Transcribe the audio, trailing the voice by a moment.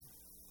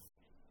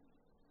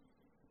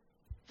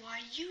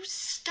you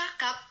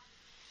stuck-up,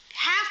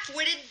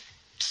 half-witted,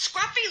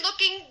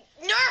 scruffy-looking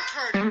nerf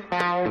herder.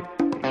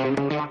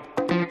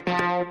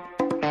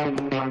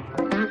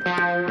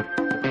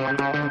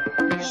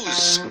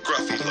 Who's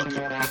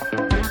scruffy-looking?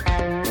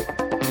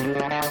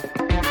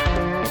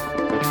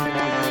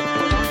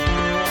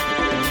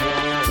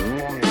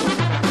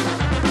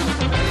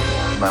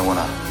 Might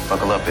wanna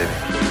buckle up, baby.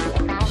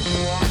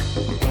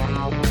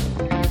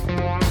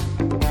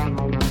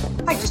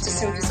 I just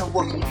assumed it's a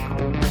Wookiee.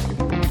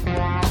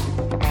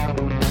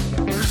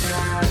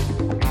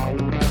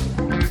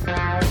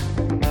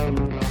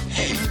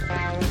 Hey,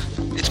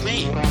 it's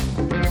me.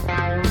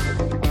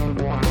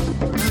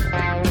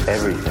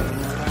 Everything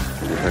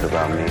you heard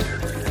about me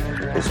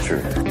is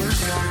true.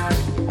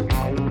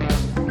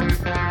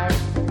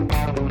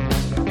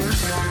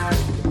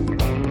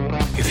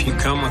 If you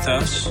come with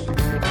us,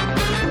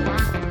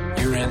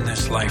 you're in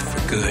this life for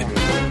good.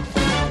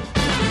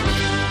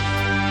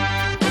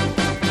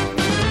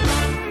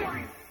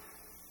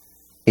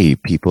 Hey,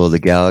 people of the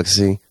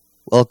galaxy.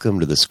 Welcome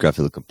to the Scruffy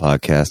Looking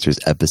Podcasters,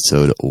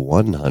 episode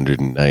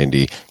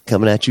 190,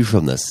 coming at you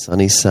from the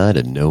sunny side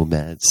of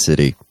Nomad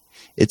City.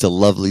 It's a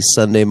lovely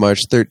Sunday, March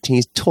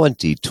 13th,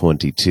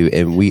 2022,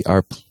 and we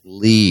are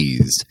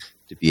pleased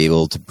to be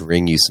able to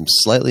bring you some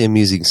slightly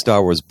amusing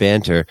Star Wars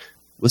banter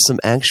with some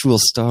actual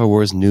Star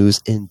Wars news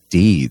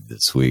indeed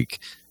this week.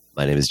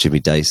 My name is Jimmy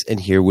Dice, and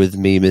here with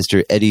me,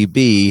 Mr. Eddie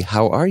B.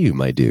 How are you,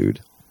 my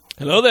dude?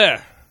 Hello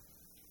there.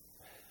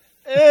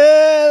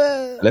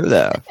 Hello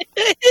there.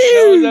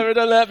 No one's ever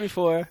done that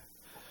before.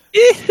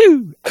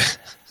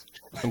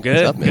 I'm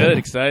good. up, man? Good.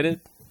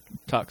 Excited.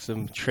 Talk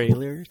some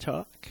trailer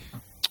talk.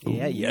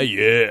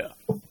 Yeah.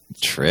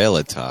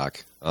 Trailer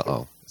talk.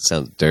 Uh-oh.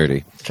 Sounds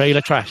dirty.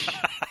 Trailer trash.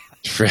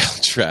 Trail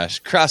trash.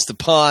 Across the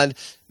pond.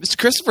 Mr.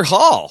 Christopher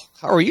Hall.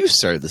 How are you,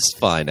 sir, this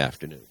fine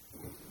afternoon?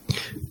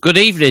 Good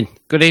evening.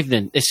 Good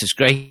evening. This is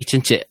great,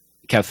 isn't it,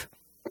 Kev?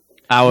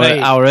 Hour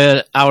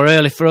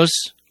early for us,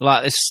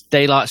 like this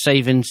daylight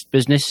savings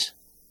business.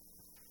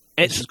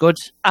 It's good.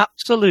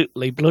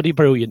 Absolutely bloody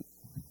brilliant.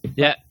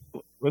 Yeah.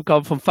 We've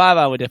gone from 5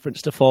 hour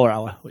difference to 4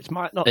 hour, which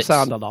might not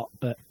sound a lot,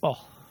 but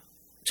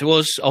To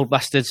us, old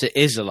bastards, it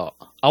is a lot.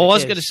 I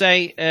was going to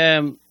say,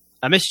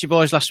 I missed you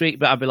boys last week,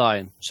 but I'd be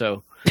lying,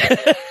 so.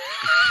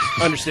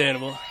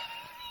 understandable.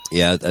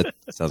 Yeah, that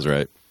sounds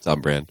right. It's on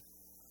brand.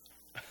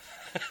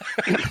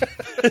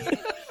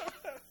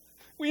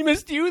 We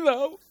missed you,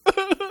 though.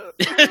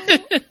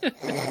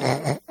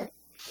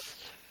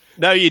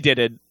 No, you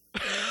didn't.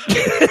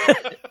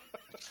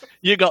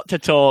 You got to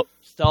talk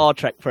Star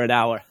Trek for an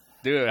hour.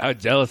 Dude, how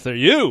jealous are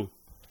you?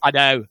 I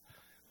know.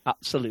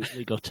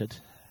 Absolutely gutted.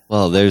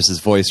 Well, there's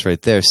his voice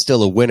right there.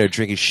 Still a winner,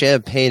 drinking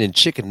champagne and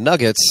chicken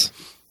nuggets.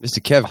 Mr.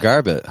 Kev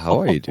Garbett, how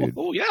are you, dude?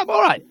 Oh, yeah, I'm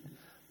all right.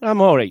 I'm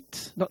all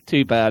right. Not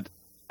too bad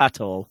at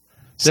all.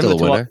 Still a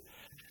winner?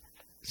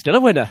 Still a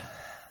winner.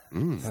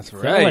 That's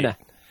Still a winner.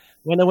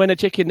 Winner,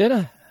 chicken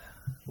dinner.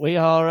 We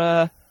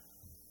are,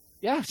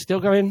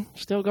 still going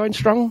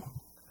strong.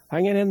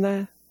 Hanging in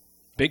there.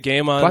 Big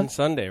game on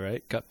Sunday,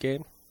 right? Cup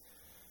game.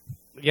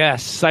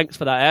 Yes, thanks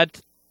for that, Ed.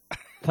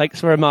 Thanks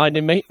for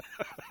reminding me.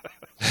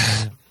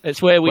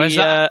 It's where we... Where's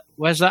that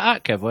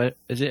at, Kev? Where,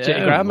 is it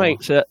City Ground, mate.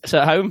 It's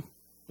at home.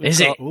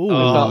 Is it?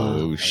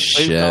 Oh,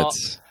 shit.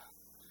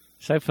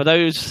 So for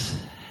those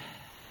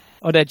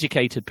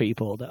uneducated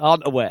people that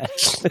aren't aware...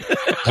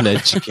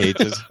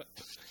 Uneducated.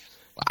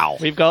 Wow.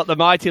 We've got the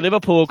mighty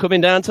Liverpool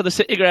coming down to the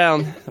City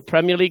Ground, the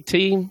Premier League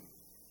team.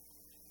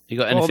 You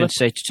got anything to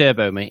say to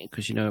Turbo, mate?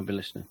 Because you know I'll be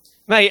listening.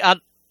 Mate,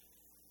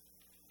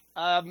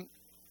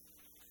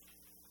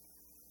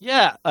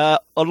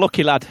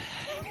 unlucky lad.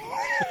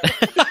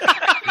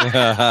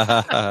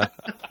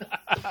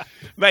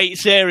 Mate,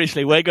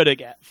 seriously, we're going to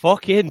get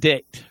fucking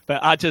dicked.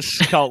 But I just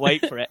can't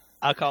wait for it.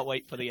 I can't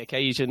wait for the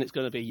occasion. It's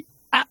going to be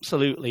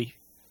absolutely...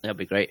 That'll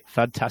be great.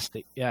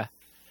 Fantastic, yeah.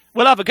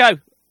 We'll have a go.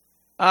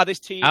 This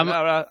team,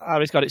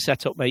 Harry's got it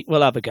set up, mate.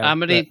 We'll have a go. How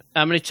many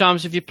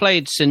times have you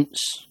played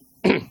since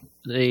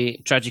the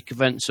tragic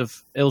events of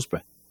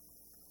Hillsborough?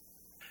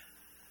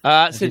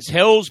 Since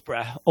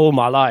Hillsborough, all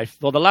my life.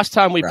 Well, the last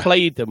time we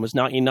played them was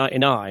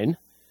 1999.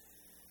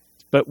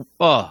 But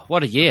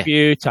what a year! A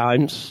few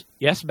times,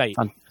 yes, mate.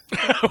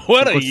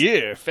 What a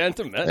year,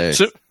 Phantom Menace.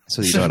 Hey,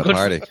 so you got a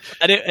party,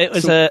 and it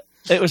was a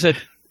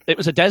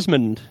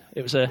Desmond.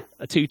 It was a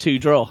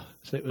 2-2 draw.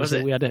 So it was.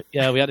 We had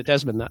a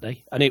Desmond that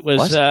day, and it was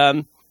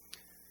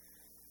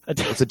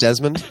what's a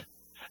Desmond?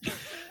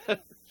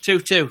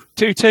 2-2.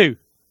 2-2.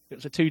 It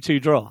was a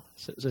 2-2 draw.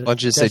 So why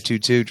don't you just say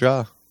 2-2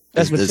 draw?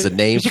 Desmond, there's a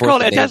name for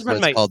call it. A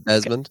Desmond, mate. It's called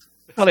Desmond.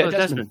 Call it a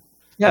Desmond.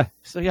 Yeah.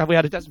 So yeah, we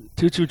had a Desmond.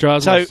 2-2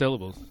 draws, less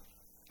syllables.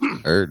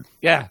 Heard.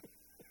 Yeah.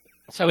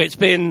 So it's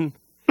been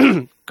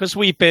because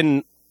we've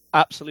been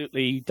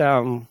absolutely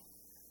down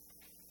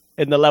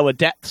in the lower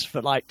depths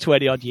for like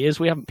 20 odd years.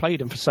 We haven't played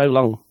them for so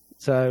long.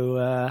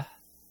 So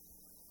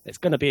it's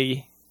going to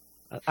be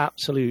an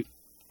absolute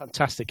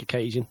fantastic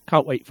occasion.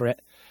 Can't wait for it.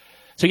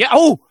 So yeah.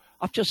 Oh,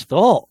 I've just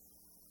thought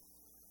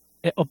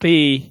it'll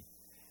be.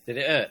 Did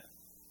it hurt?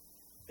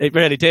 It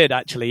really did,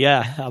 actually.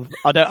 Yeah,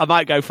 I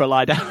might go for a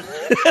lie down.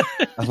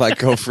 I might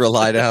go for a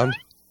lie down.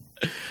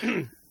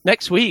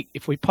 Next week,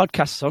 if we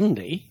podcast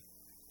Sunday,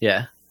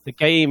 Yeah. the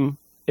game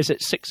is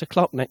at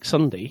 6:00 next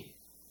Sunday.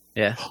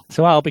 Yeah.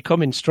 So I'll be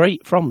coming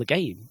straight from the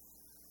game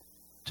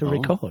to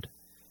record.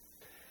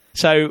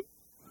 So,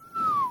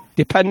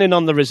 depending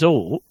on the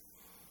result,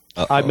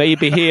 I may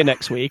be here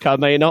next week. I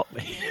may not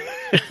be.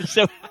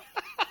 So,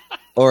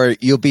 or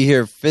you'll be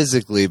here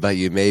physically, but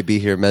you may be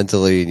here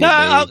mentally. And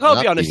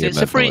I'll be honest.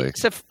 It's a free.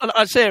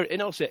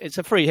 It's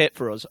a free hit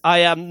for us. I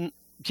am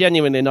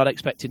genuinely not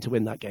expecting to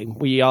win that game.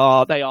 They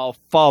are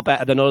far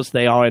better than us.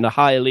 They are in a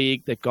higher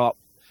league. They've got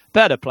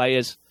better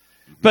players.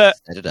 But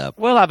set it up.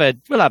 We'll have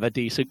a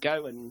decent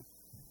go and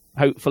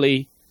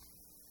hopefully,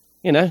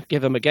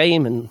 give them a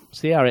game and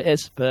see how it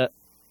is. But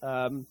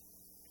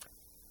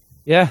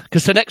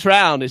because the next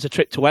round is a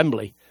trip to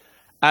Wembley,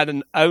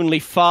 and only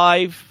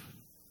 5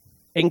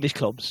 English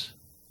clubs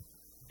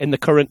in the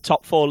current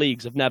top 4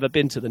 leagues have never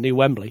been to the new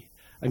Wembley.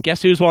 And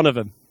guess who's one of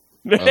them?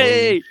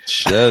 Me!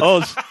 Shit.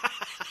 Us.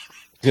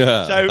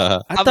 Yeah.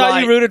 So I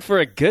thought you rooted for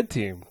a good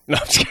team. No,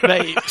 I'm just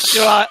kidding.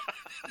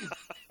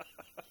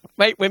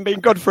 Mate, we've been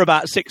good for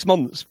about 6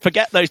 months.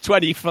 Forget those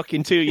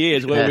 22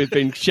 years where we've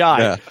been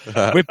shy.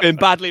 Yeah. We've been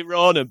badly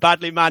run and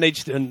badly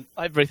managed and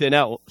everything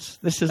else.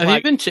 This is Have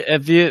you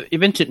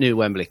been to New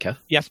Wembley, Kev?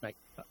 Yes, mate.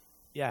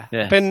 Yeah.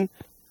 I've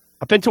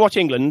been to watch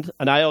England,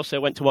 and I also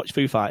went to watch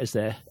Foo Fighters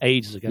there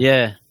ages ago.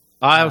 Yeah.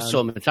 I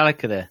saw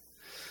Metallica there.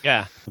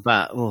 Yeah.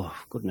 About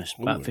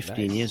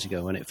 15 years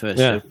ago when it first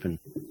opened.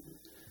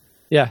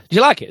 Yeah. Did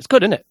you like it? It's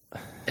good, isn't it?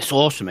 It's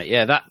awesome, mate.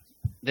 Yeah,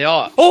 the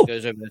art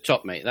goes over the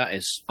top, mate. That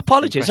is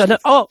Apologies. I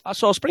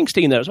saw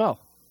Springsteen there as well.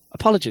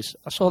 Apologies.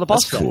 I saw the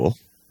boss That's cool. there,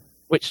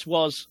 which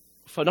was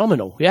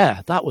phenomenal.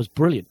 Yeah, that was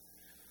brilliant.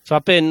 So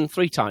I've been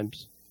 3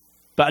 times,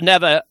 but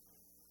never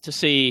to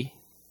see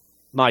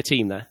my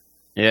team there.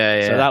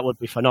 Yeah. So that would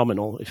be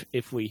phenomenal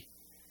if we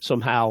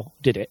somehow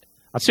did it.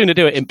 I'd sooner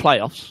do it in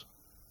playoffs.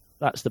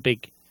 That's the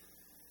big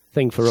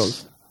thing for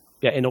us,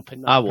 getting up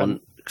in that. I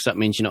won't, because that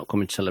means you're not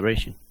coming to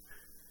Celebration.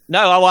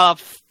 No,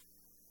 I've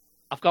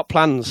got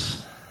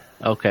plans.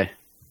 Okay.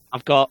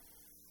 I've got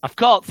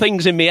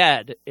things in my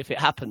head, if it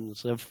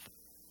happens, of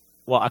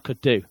what I could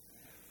do.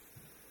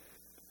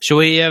 Shall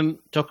we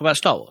talk about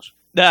Star Wars?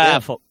 Nah,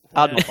 fuck.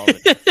 I'm not bothered.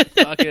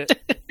 Fuck it.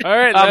 All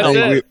right, that's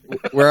it.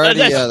 We're already,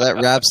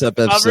 that wraps up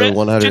episode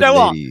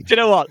 180. Do you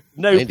know what?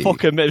 No 90.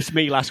 fucker missed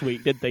me last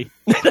week, did they?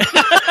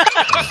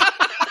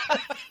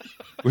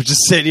 We're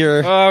just sitting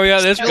here. Oh, we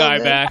got this guy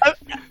back.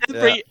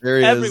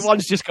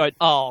 Everyone's just going,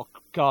 oh,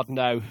 God,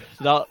 no.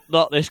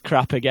 Not this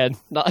crap again.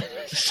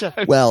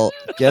 Well,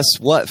 guess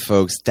what,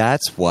 folks?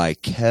 That's why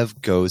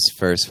Kev goes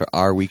first for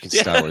our week in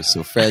Star Wars.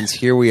 So, friends,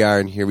 here we are,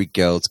 and here we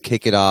go. Let's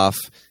kick it off.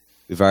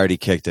 We've already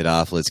kicked it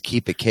off. Let's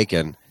keep it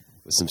kicking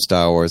with some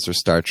Star Wars or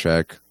Star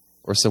Trek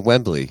or some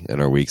Wembley in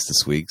our weeks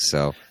this week.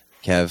 So,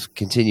 Kev,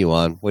 continue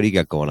on. What do you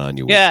got going on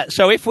your week? Yeah,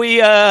 so if we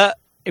get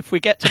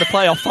to the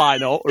playoff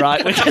final,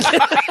 right?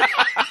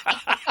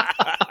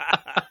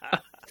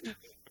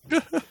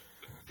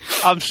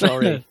 I'm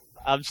sorry.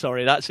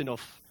 That's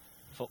enough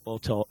football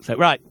talk. So,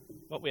 right,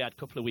 what we had a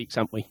couple of weeks,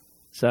 haven't we?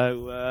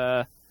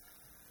 So,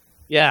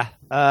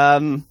 I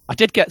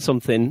did get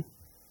something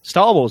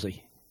Star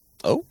Warsy.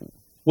 Oh.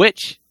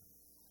 Which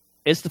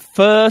is the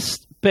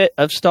first bit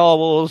of Star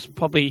Wars,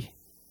 probably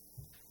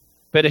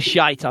bit of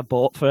shite I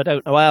bought for I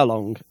don't know how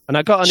long. And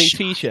I got a new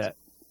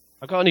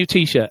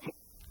T-shirt.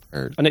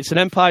 And it's an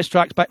Empire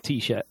Strikes Back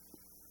T-shirt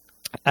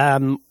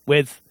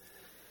with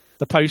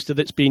the poster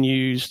that's been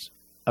used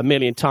a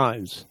million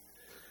times.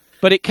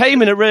 But it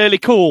came in a really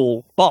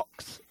cool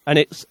box, and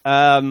it's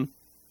called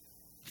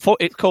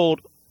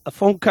a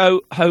Funko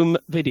Home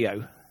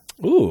Video.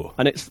 Ooh.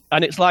 And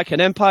it's like an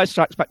Empire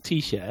Strikes Back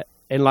T-shirt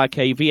in like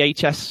a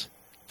VHS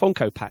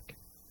Funko pack.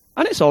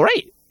 And it's all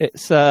right.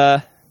 It's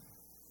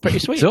pretty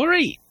sweet. It's all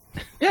right.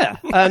 Yeah.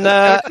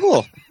 And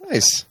cool.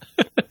 Nice.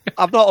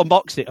 I've not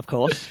unboxed it, of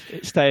course.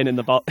 It's staying in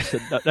the box.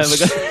 And there we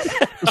go.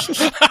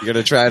 You're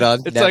gonna try it on.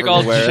 It's like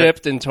all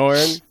chipped and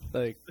torn.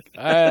 Like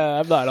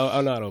I'm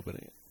not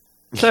opening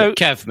it. So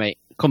Kev, mate,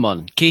 come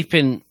on.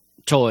 Keeping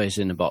toys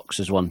in the box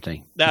is one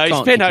thing. No,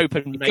 it's been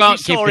open. You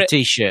can't keep a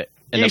T-shirt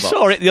in the box. You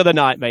saw it the other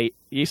night, mate.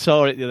 You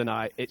saw it the other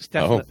night. It's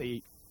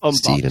definitely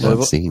unboxed. Seen and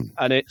unseen.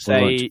 And it's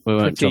we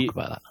won't talk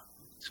about that.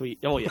 Sweet.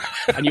 Oh yeah.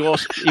 And you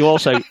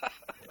also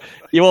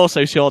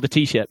saw the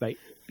T-shirt, mate.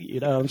 You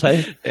know what I'm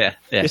saying? Yeah.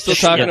 You're still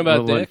talking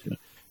about Dick?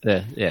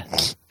 Yeah.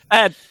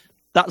 And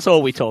that's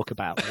all we talk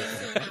about.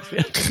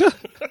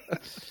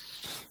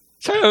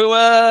 So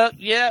what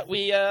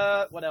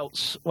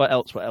else?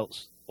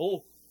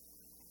 Oh,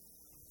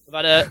 we've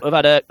had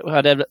a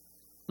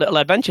little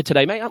adventure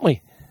today, mate, haven't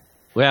we?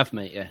 We have,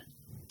 mate. Yeah.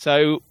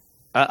 So,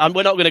 and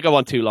we're not going to go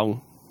on too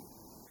long,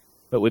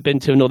 but we've been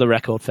to another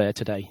record fair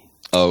today.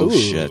 Oh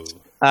shit!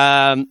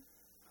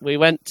 We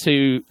went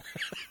to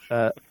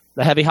the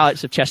Heavy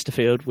Heights of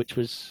Chesterfield, which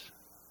was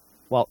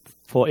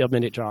 40-odd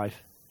minute drive.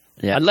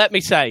 Yeah. And let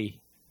me say,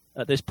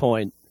 at this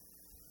point,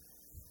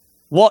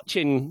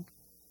 watching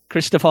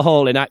Christopher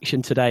Hall in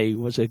action today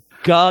was a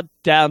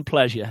goddamn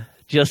pleasure.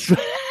 Just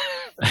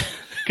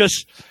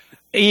because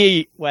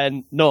he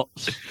went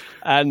nuts.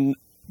 And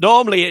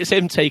normally it's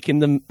him taking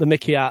the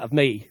mickey out of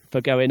me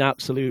for going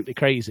absolutely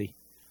crazy.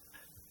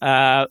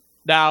 Now,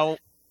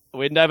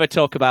 we never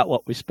talk about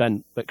what we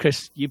spent, but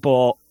Chris, you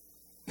bought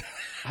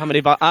how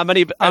many for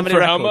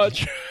records? how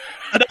much?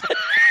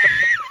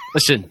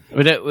 Listen,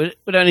 we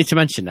don't need to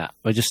mention that.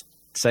 We'll just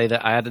say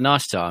that I had a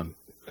nice time.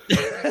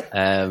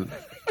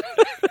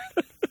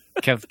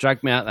 Kev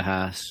dragged me out of the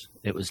house.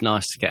 It was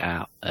nice to get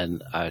out,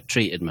 and I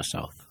treated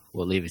myself.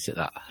 We'll leave it at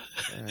that.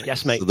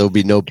 Yes, mate. So there'll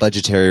be no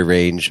budgetary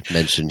range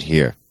mentioned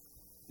here.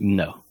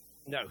 No.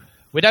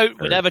 We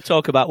never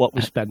talk about what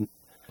we spent.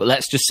 But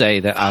let's just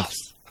say that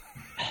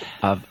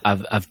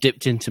I've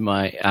dipped into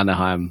my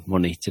Anaheim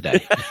money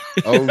today.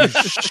 Oh,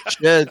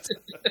 shit.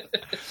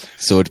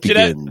 So it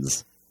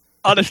begins.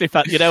 Honestly,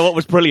 you know what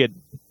was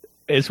brilliant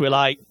is we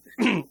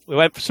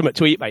went for something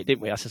to eat, mate,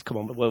 didn't we? I said, come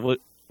on,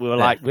 we were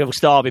like, we were a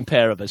starving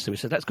pair of us, so we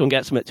said, let's go and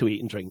get something to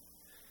eat and drink.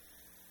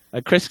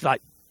 And Chris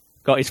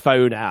got his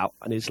phone out,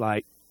 and he's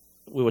like,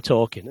 we were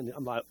talking, and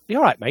I'm like, you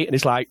all right, mate? And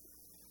he's like,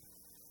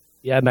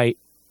 yeah, mate,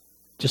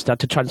 just had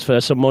to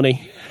transfer some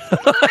money.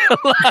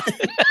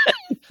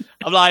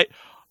 I'm like,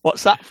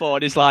 what's that for?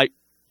 And he's like,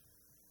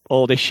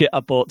 all this shit I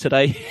bought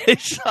today.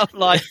 I'm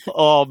like,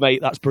 oh, mate,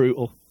 that's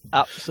brutal.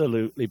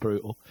 Absolutely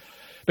brutal.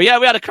 But yeah,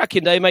 we had a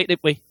cracking day, mate,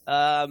 didn't we?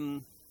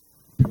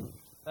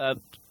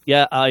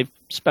 Yeah, I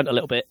spent a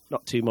little bit,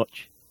 not too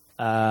much.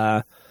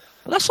 But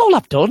that's all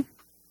I've done.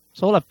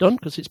 That's all I've done,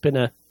 because it's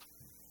been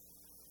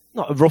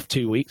not a rough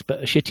 2 weeks, but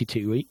a shitty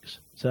 2 weeks.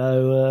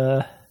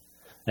 So,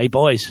 hey,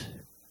 boys,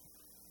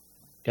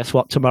 guess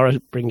what tomorrow's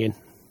bringing?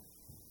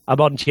 I'm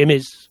on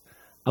Jimmy's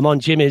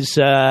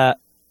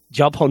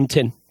job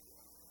hunting.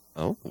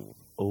 Oh.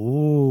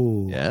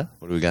 Ooh. Yeah?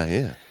 What do we got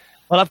here?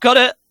 Well, I've got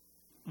it.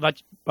 My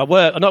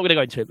work, I'm not going to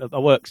go into it, but my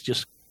work's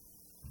just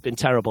been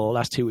terrible the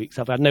last 2 weeks.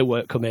 I've had no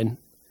work come in.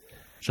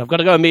 So I've got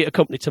to go and meet a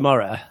company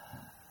tomorrow.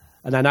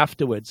 And then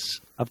afterwards,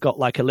 I've got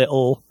like a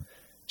little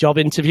job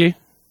interview.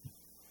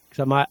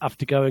 Because I might have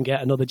to go and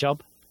get another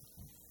job.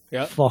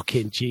 Yeah.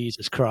 Fucking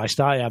Jesus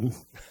Christ. I am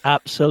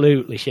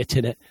absolutely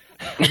shitting it.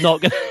 I'm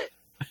not going to...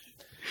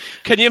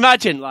 Can you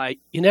imagine, like,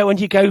 you know, when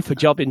you go for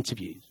job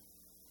interviews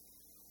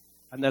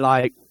and they're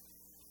like,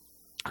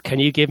 can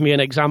you give me an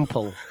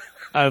example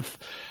of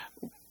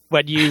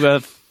when you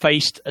have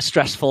faced a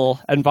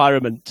stressful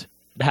environment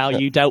and how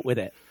you dealt with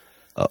it?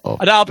 Uh-oh.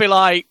 And I'll be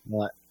like,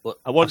 Right. Well,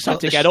 I once had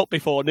to get up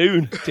before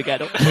noon to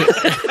get up.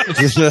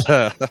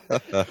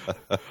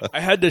 I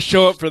had to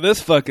show up for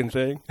this fucking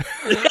thing.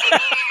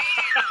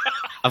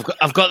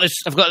 I've got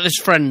this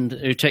friend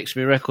who takes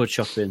me record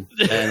shopping,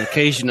 and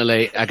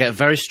occasionally I get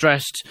very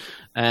stressed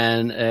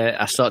and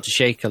I start to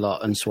shake a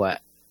lot and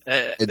sweat.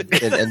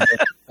 and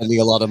spending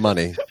a lot of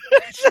money.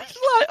 It's just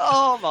like,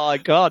 oh my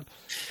God.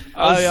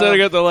 I was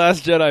sitting at the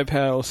Last Jedi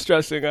panel,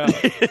 stressing out.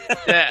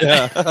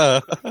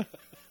 Yeah.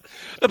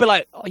 They'll be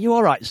like, are you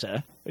all right,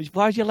 sir?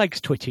 Why is your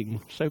legs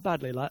twitching so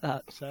badly like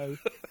that? So,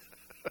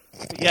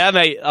 yeah,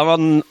 mate,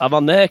 I'm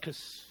on there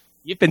because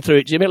you've been through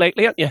it, Jimmy,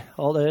 lately, haven't you?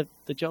 All the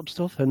job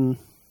stuff and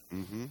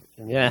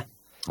yeah.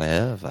 I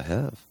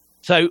have.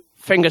 So,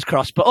 fingers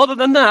crossed. But other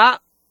than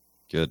that,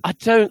 Good. I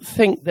don't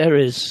think there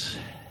is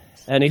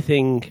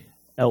anything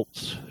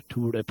else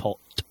to report.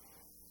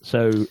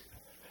 So,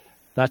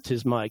 that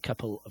is my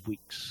couple of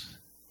weeks.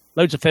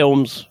 Loads of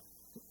films.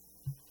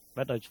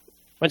 Went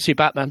to see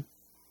Batman.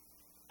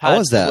 How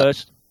was that?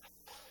 Worst.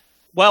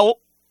 Well,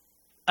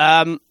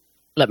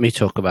 Let me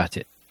talk about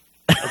it.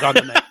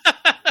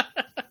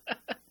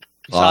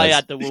 I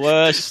had the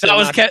worst.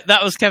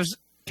 That was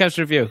Kev's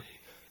review.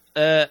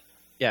 Yeah.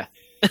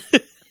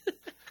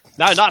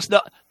 No, that's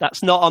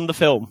not on the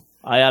film.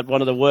 I had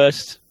one of the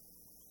worst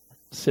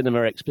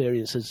cinema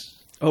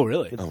experiences. Oh,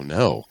 really? Oh,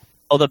 no.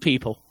 Other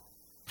people.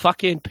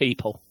 Fucking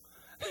people.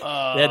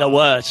 They're the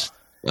worst.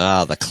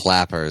 Ah, the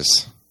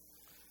clappers.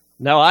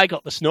 No, I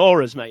got the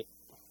snorers, mate.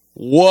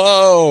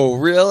 Whoa,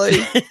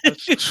 really?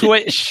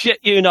 Shit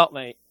you not,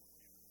 mate.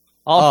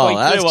 Oh, Halfway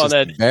that's through on just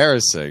it.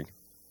 embarrassing.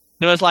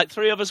 There was like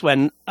three of us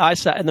went. I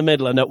sat in the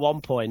middle, and at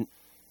one point,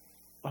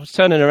 I was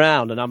turning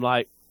around, and I'm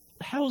like,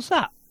 the hell's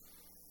that?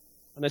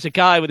 And there's a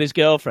guy with his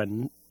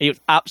girlfriend. He was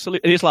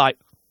absolutely... He's like...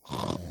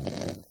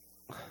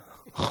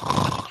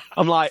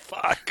 I'm like,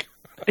 fuck.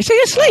 Is he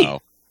asleep?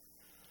 Wow.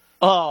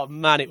 Oh,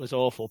 man, it was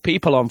awful.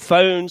 People on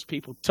phones,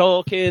 people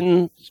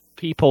talking,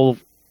 people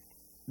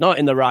not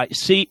in the right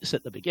seats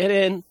at the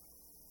beginning.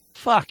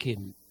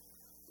 Fucking...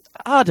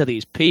 How do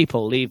these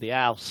people leave the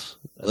house?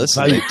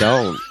 Listen, they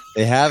don't.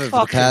 They haven't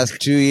for the past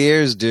 2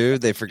 years,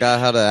 dude. They forgot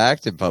how to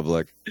act in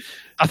public.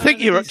 I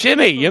think you're...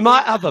 Jimmy, you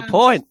might have a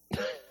point.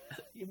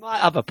 You might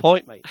have a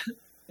point, mate.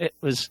 It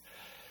was...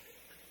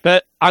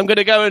 But I'm going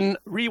to go and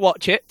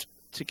rewatch it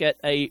to get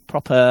a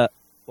proper...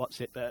 What's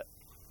it? But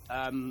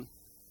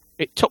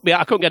it took me...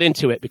 I couldn't get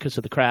into it because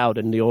of the crowd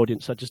and the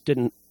audience. I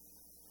didn't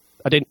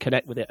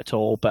connect with it at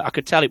all. But I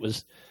could tell it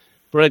was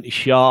brilliantly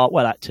sharp,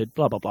 well acted,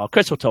 blah, blah, blah.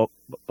 Chris will talk.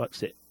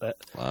 What's it? But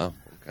Wow,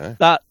 okay.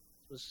 that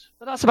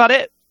But that's about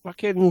it.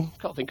 Fucking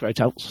can't think of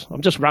anything else.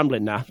 I'm just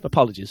rambling now.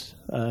 Apologies.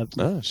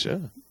 Oh,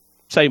 sure.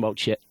 Same old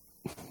shit.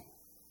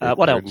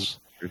 What else?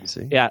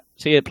 Yeah,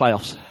 see you at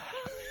playoffs.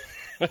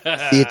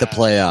 See you at the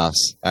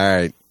playoffs. All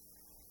right.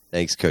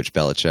 Thanks, Coach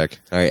Belichick.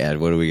 All right, Ed,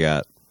 what do we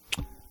got?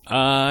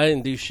 I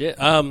didn't do shit.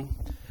 I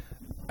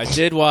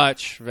did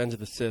watch Revenge of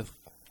the Sith,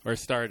 or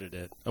started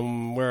it.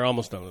 We're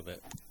almost done with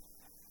it.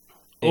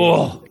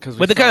 Oh,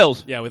 with the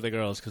girls? Yeah, with the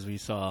girls, because we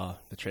saw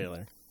the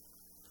trailer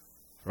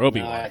for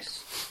Obi-Wan.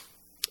 Nice.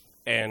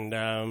 And,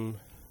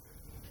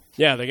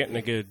 yeah, they're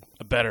getting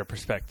a better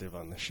perspective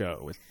on the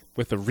show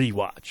with the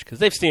rewatch, because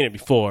they've seen it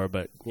before,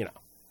 but, you know,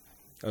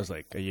 that was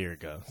like a year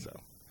ago, so.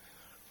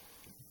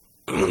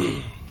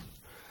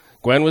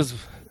 Gwen was...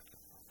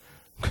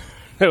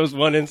 There was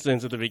one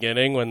instance at the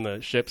beginning when the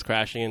ship's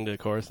crashing into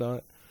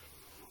Coruscant.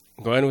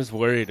 Gwen was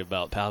worried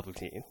about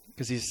Palpatine,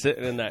 because he's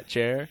sitting in that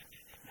chair,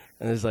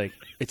 and it's like,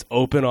 it's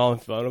open all in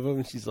front of him,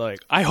 and she's like,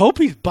 I hope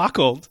he's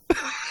buckled.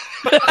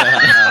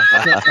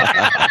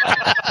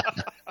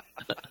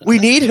 We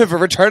need him for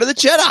Return of the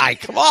Jedi.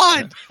 Come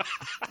on.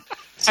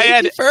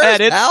 Ed,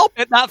 Ed,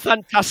 isn't that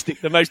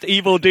fantastic? The most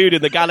evil dude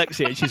in the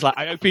galaxy. And she's like,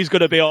 I hope he's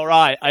going to be all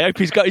right. I hope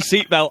he's got his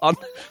seatbelt on.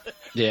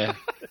 Yeah.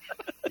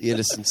 The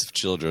innocence of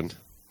children.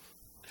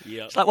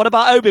 Yep. It's like, what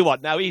about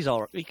Obi-Wan? Now he's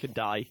all right. He can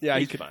die. Yeah,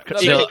 he he's can, fine.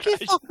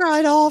 Fuck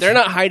right off. They're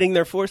not hiding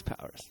their force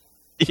powers.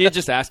 She had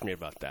just asked me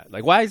about that.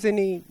 Like, why isn't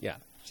he? Yeah,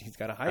 he's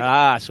got to hide.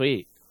 Ah,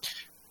 sweet.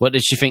 What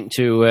did she think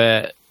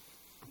to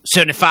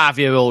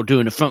 75-year-old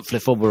doing a front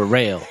flip over a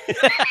rail?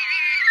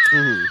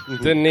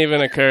 Didn't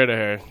even occur to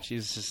her.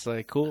 She's just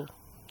like, cool.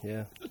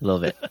 Yeah.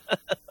 Love it.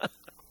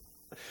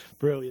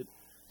 Brilliant.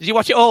 Did you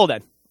watch it all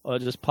then? Or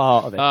just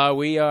part of it?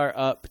 We are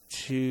up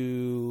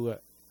to...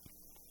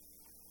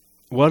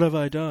 What have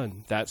I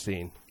done? That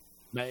scene.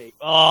 Mate.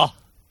 Oh,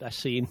 that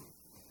scene.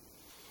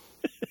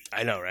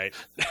 I know, right?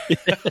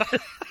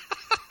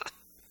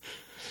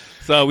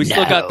 So we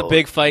still got the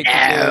big fight.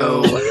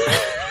 No.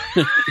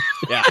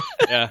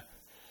 Yeah.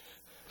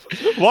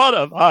 What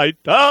have I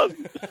done?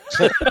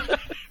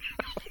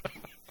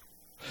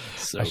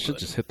 I should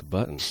just hit the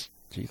button.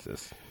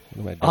 Jesus.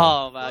 What am I doing?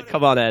 Oh, man.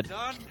 Come on, Ed.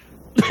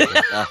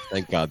 Oh,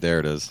 thank God. There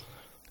it is.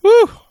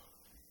 Woo!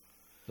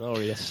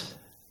 Glorious.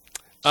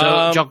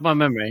 So, jog my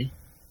memory.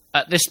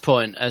 At this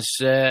point, as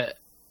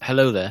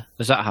hello there,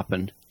 has that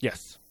happened?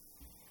 Yes.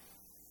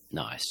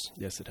 Nice.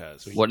 Yes, it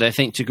has. What do they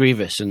think to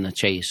Grievous and the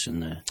chase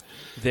and the...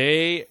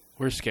 They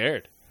were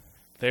scared.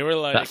 They were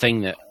like... that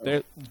thing that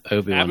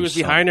Obi-Wan Abby was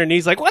behind her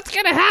knees like, what's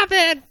going to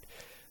happen?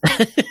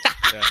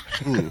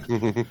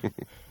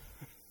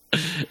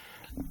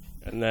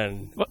 And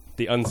then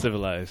the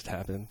uncivilized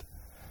happened.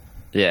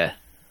 Yeah.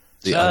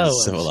 The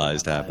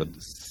uncivilized happened.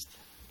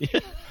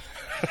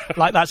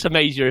 Like that's a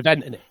major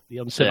event, isn't it? The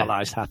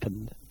uncivilized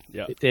happened.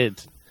 Yeah. It did.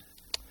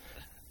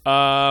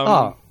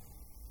 Yeah,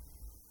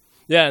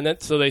 and then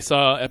so they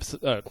saw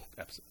episode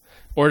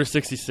Order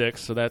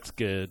 66, so that's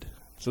good.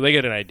 So they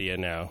get an idea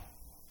now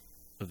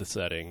of the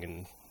setting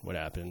and what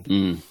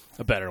happened.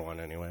 A better one,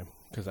 anyway,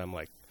 because I'm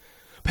like,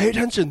 pay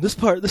attention, this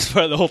part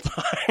the whole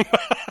time.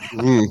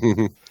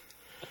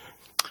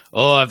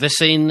 Oh, have they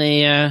seen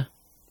the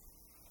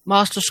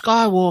Master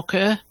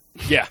Skywalker?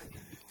 Yeah,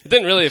 it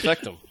didn't really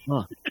affect them.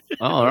 Oh,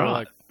 all right.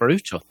 Like,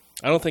 brutal.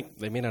 I don't think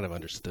they may not have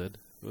understood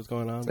what was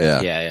going on.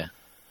 Yeah. Yeah.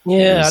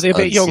 Yeah, are they a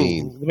bit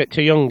unseen. young? A bit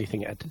too young, do you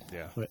think, Ed?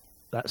 Yeah.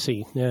 That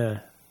scene.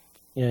 Yeah.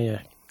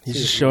 He's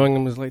just showing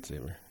him his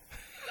lightsaber.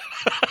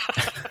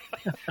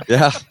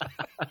 Yeah.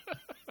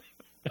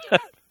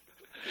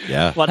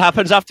 Yeah. What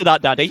happens after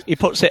that, Daddy? He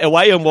puts it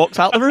away and walks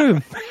out the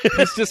room.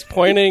 He's just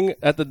pointing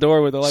at the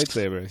door with a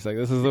lightsaber. He's like,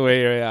 this is the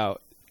way you're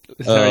out.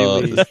 This is how you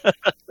leave.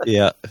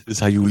 Yeah. This is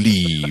how you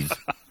leave.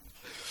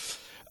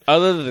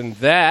 Other than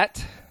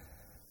that,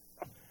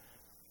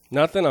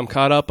 nothing. I'm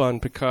caught up on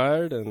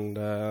Picard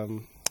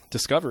and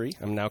Discovery.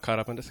 I'm now caught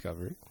up on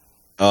Discovery.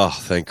 Oh,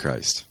 thank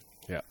Christ.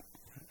 Yeah.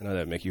 I know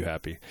that'd make you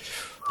happy.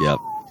 Yep.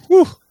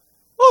 Woo.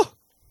 Oh.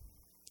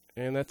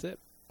 And that's it.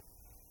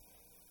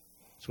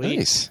 Sweet.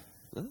 Nice.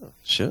 Oh,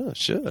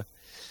 sure.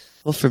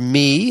 Well, for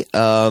me,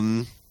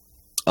 also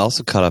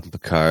caught up in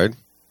Picard,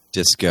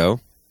 Disco,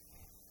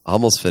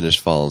 almost finished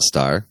Fallen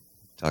Star.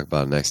 Talk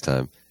about it next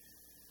time.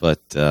 But,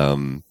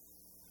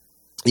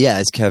 yeah,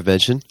 as Kev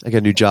mentioned, I got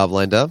a new job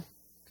lined up.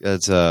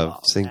 It's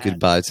saying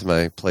goodbye to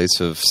my place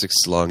of 6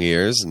 long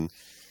years and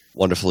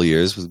wonderful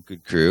years with a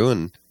good crew,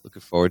 and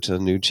looking forward to a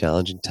new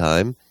challenging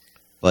time.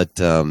 But,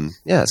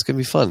 yeah, it's going to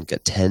be fun.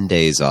 Got 10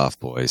 days off,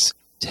 boys.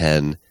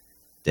 10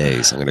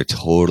 days. I'm going to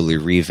totally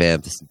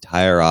revamp this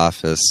entire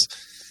office.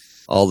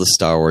 All the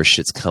Star Wars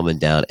shit's coming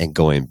down and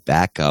going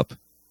back up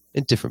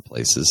in different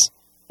places.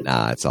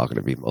 Nah, it's all going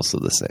to be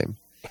mostly the same.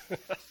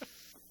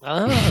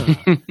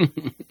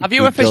 Have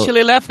you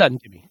officially left then,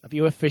 Jimmy? Have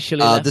you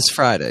officially left? This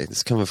Friday.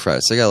 This coming Friday.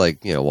 So I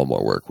got one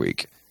more work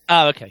week.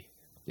 Oh, okay.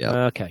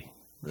 Yeah. Okay.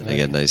 And I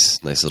get a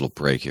nice little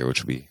break here,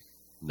 which will be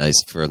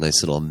nice for a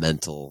nice little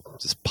mental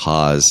just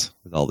pause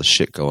with all the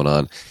shit going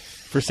on.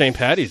 For St.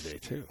 Paddy's Day,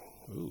 too.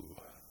 Ooh.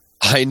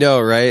 I know,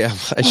 right?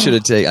 I should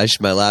have taken.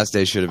 My last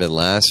day should have been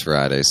last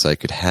Friday, so I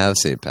could have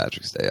St.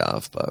 Patrick's Day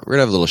off. But we're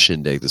gonna have a little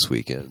shindig this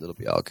weekend. It'll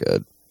be all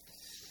good.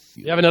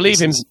 You having a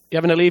leaving? You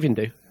having a leaving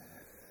do?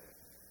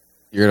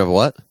 You're gonna have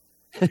what?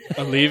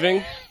 A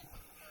leaving?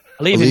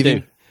 A leaving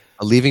do?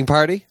 A leaving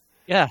party?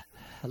 Yeah,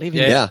 a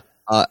leaving. Yeah.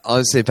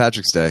 On St.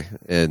 Patrick's Day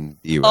in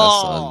the U.S.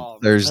 on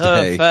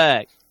Thursday,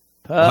 Perfect.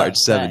 March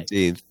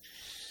 17th.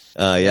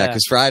 Yeah,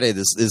 because Friday,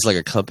 this is like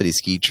a company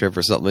ski trip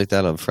or something like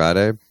that on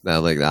Friday. And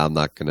I'm like, nah, I'm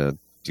not going to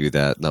do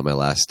that. Not my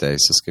last day.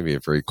 So it's going to be a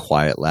very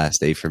quiet last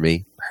day for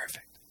me.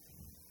 Perfect.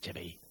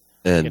 Jimmy.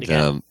 And you're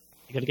going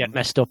to get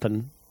messed up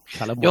and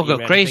tell them You'll go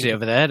crazy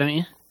over there, don't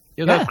you?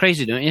 You'll go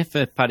crazy, don't you,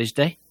 for Paddy's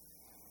Day?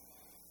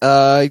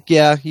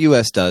 Yeah,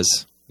 U.S.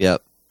 does.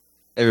 Yep.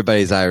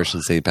 Everybody's Irish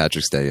on St.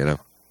 Patrick's Day, you know.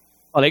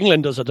 Well,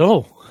 England does it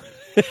all.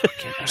 They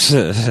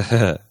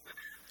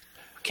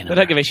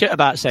don't give a shit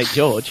about St.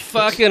 George.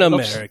 Fucking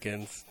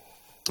Americans.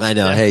 I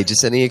know. Hey,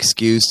 just any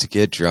excuse to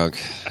get drunk.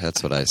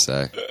 That's what I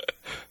say.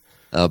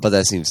 But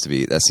that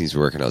seems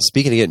working out.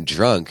 Speaking of getting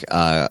drunk,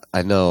 I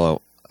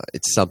know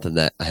it's something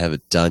that I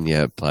haven't done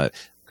yet, but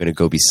I'm going to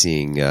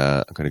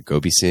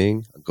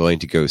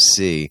go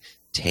see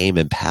Tame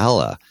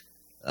Impala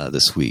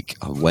this week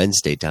on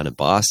Wednesday down in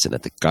Boston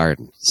at the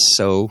Garden.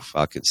 So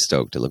fucking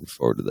stoked and looking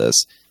forward to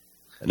this.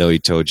 I know he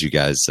told you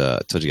guys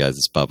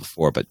this about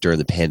before, but during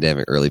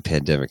the early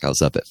pandemic, I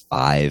was up at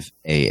 5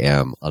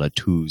 a.m. on a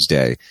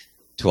Tuesday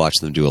to watch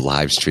them do a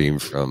live stream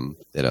from,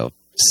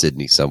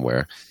 Sydney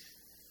somewhere.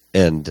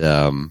 And,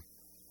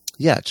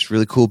 it's a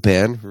really cool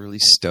band. We're really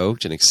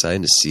stoked and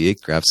excited to see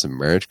it. Grab some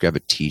merch, grab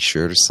a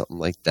t-shirt or something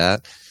like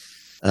that.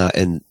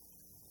 And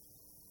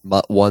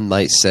one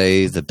might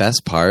say the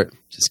best part,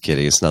 just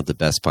kidding, it's not the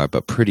best part,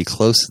 but pretty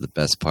close to the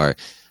best part.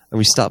 And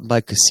we stopped by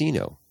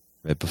Casino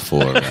right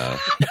before we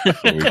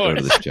go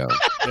to the show.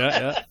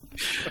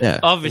 Yeah.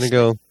 Obviously.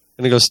 I'm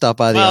gonna go stop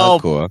by the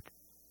Encore.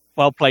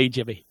 Well played,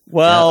 Jimmy.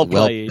 Well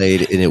played,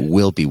 and it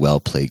will be well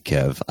played,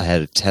 Kev. I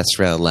had a test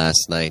round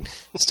last night.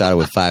 Started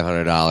with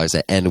 $500.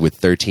 I ended with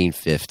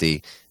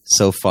 $1,350.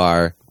 So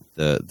far,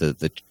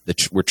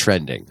 we're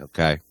trending.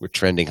 Okay, we're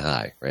trending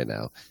high right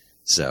now.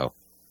 So,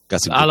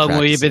 got some. How long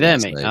will you be there,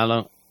 mate? How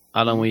long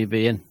will you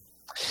be in?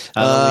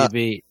 How long will you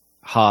be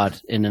hard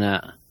in and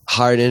out?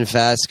 Hard and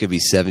fast. It's going to be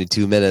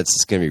 72 minutes.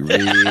 It's going to be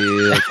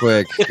real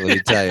quick. Let me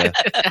tell you.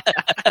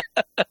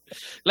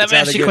 Let me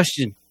ask you a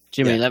question,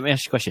 Jimmy. Let me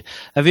ask you a question.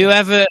 Have you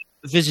ever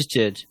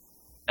visited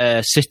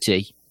a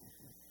city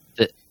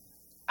that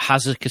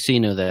has a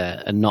casino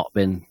there and not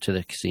been to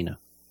the casino?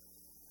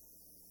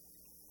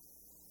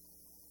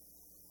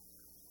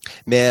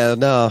 Man,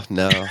 no.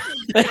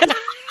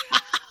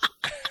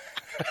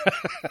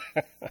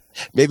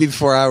 Maybe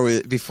before I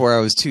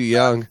was too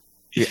young.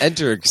 You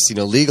enter a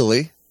casino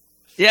legally.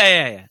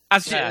 Yeah.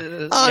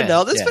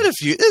 No, there's been a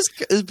few.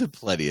 There's been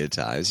plenty of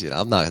times.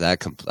 I'm not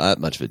that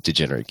much of a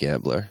degenerate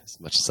gambler, as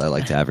much as I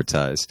like to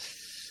advertise.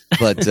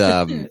 But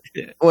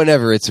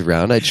whenever it's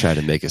around, I try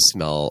to make a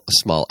small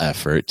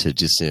effort to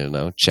just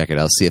check it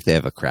out, see if they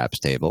have a craps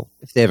table.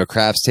 If they have a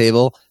craps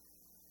table,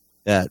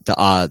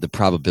 the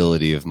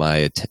probability of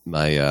my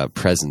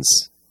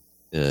presence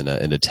in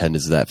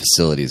attendance of that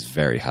facility is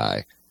very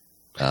high.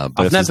 But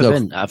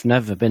I've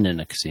never been in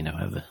a casino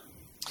ever.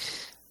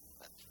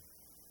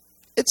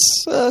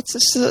 It's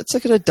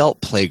like an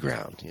adult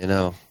playground,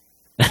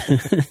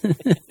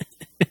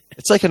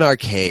 It's like an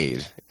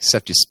arcade,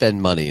 except you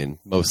spend money and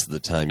most of the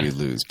time you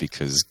lose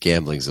because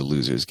gambling's a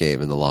loser's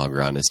game in the long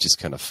run. It's just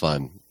kind of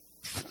fun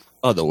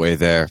on the way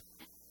there.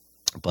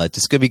 But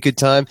it's going to be a good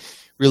time.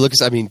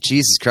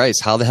 Jesus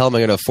Christ, how the hell am I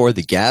going to afford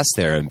the gas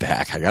there and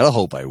back? I got to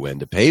hope I win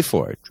to pay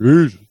for it.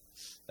 Jesus.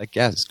 That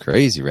gas is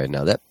crazy right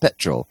now. That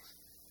petrol.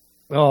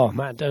 Oh,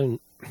 man,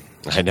 don't.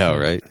 I know,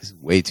 right? It's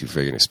way too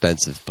friggin'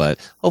 expensive, but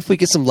hopefully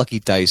get some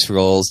lucky dice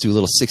rolls, do a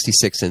little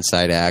 66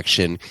 inside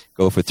action,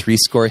 go for 3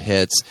 score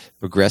hits,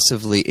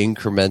 progressively,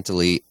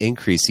 incrementally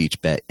increase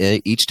each bet,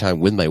 each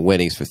time win my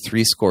winnings for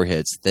 3 score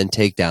hits, then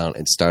take down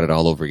and start it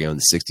all over again on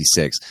the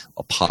 66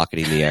 while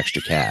pocketing the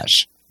extra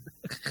cash.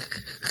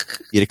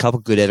 You get a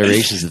couple good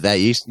iterations of that,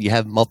 you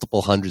have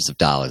multiple hundreds of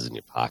dollars in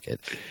your pocket.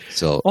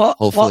 So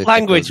hopefully, what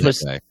language was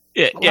that?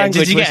 Yeah,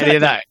 did you get any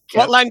of that?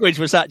 What language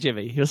was that,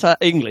 Jimmy? Was that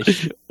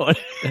English?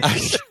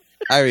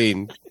 I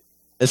mean,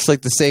 it's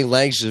like the same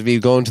language as me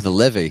going to the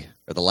Livy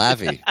or the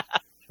Lavy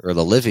or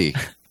the Livy.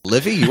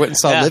 Livy? You went and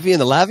saw Livy and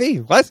the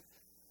Lavy? What?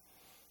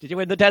 Did you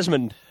win the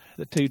Desmond?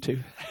 The 2-2?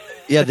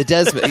 Yeah, the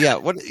Desmond. Yeah,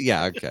 what?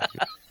 Yeah, okay.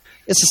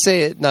 It's the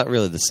same, not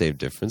really the same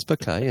difference,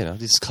 but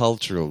these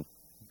cultural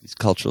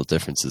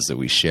differences that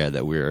we share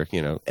that we're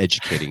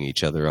educating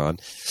each other on.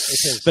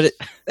 But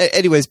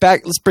anyways,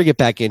 let's bring it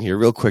back in here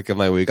real quick on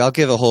my week. I'll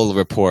give a whole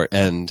report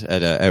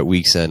at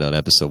week's end on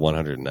episode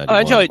 191. Oh,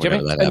 enjoy it, Jimmy.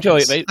 Enjoy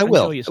it, mate. I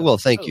will.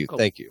 Thank you. Cool.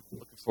 Thank you.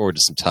 Looking forward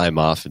to some time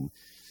off and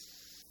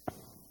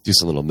do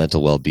some little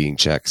mental well-being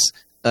checks.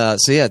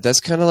 That's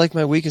kind of like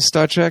my week in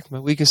Star Trek, my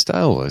week in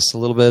Star Wars. A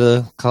little bit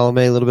of column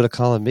A, a little bit of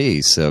column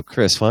B. So,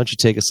 Chris, why don't you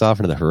take us off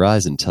into the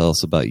horizon and tell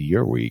us about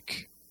your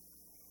week?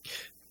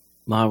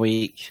 My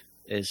week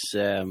is,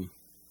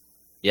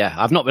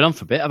 I've not been on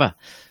for a bit, have I?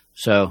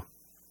 So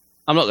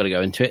I'm not going to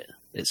go into it.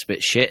 It's a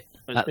bit shit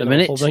at the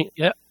minute.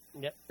 Yeah.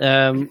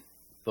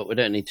 But we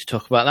don't need to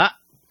talk about that.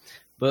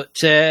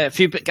 But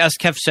as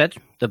Kev said,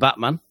 the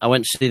Batman. I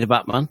went to see the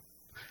Batman.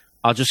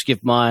 I'll just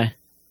give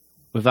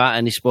without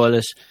any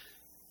spoilers,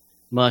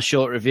 my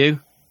short review.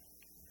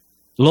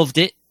 Loved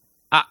it.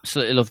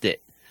 Absolutely loved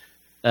it.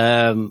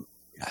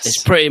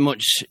 It's pretty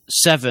much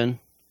Seven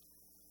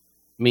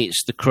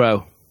meets The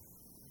Crow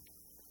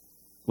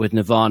with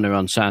Nirvana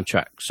on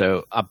soundtrack.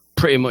 So I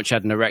pretty much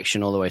had an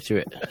erection all the way through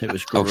it. It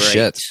was great. Oh,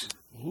 shit.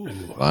 Ooh.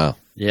 Wow.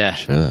 Yeah.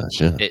 Sure.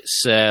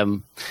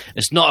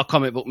 It's not a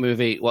comic book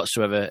movie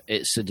whatsoever.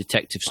 It's a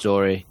detective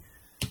story.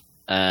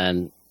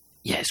 And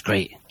yeah, it's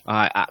great.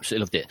 I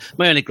absolutely loved it.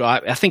 My only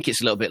gripe, I think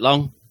it's a little bit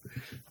long.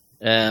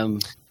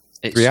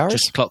 It's 3 hours?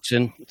 Just clocks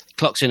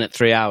in at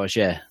 3 hours,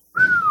 yeah.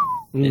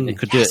 It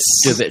could do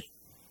a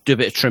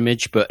bit of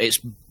trimmage, but it's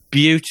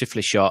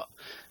beautifully shot.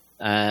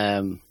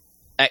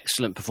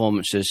 Excellent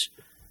performances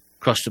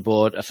across the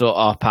board. I thought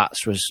R.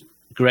 Pats was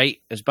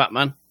great as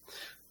Batman.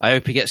 I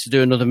hope he gets to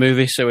do another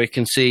movie so we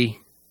can see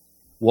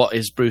what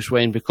his Bruce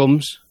Wayne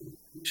becomes.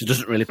 He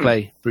doesn't really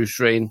play Bruce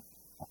Wayne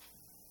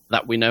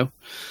that we know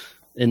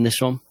in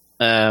this one.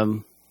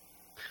 Zoe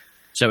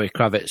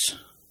Kravitz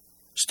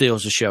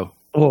steals the show.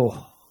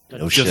 Oh,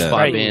 just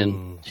by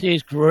being,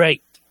 she's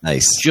great.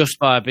 Nice. Just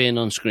by being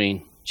on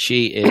screen,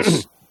 she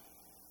is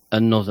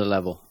another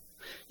level.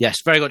 Yes,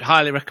 very good.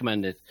 Highly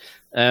recommended.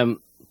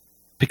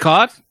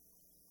 Picard.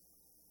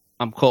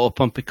 I'm caught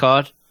up on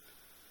Picard.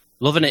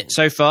 Loving it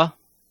so far.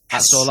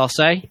 That's all I'll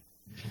say.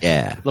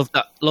 Yeah.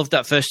 Loved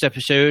that first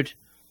episode.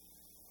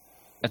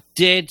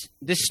 This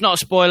is not a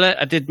spoiler.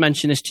 I did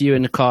mention this to you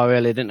in the car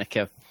earlier, didn't I,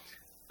 Kev?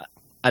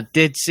 I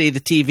did see the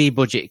TV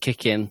budget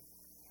kick in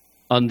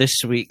on this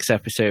week's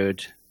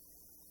episode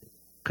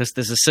because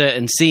there's a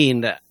certain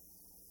scene that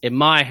in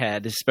my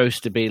head is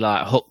supposed to be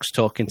like Hux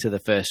talking to the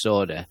First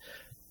Order,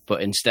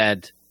 but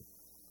instead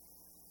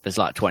there's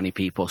like 20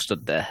 people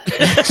stood there.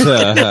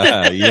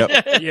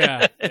 Yep.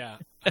 Yeah.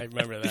 I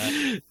remember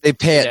that. They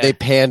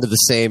pan to the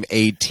same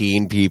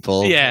 18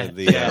 people in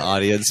the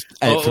audience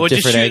from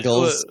different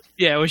angles.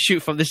 We'll shoot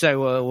from this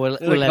angle. We'll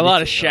a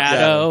lot of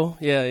shadow.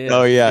 Yeah.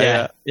 Oh,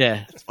 yeah.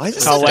 Why is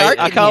it so dark?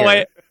 I can't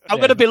wait. I'm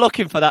going to be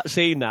looking for that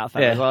scene now.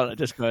 As well.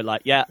 Just going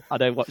like, I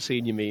know what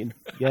scene you mean.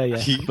 Yeah.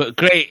 But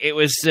great. It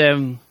was.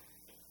 I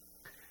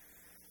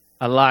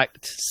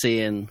liked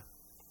seeing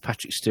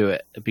Patrick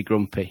Stewart be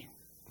grumpy.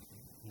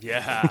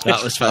 Yeah,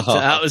 that was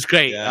fantastic. That was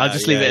great. I'll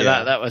just leave it at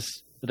that. That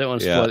was. I don't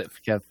want to spoil it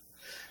for Kev.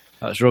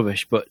 That was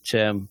rubbish. But we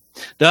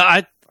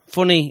had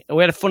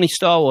a funny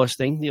Star Wars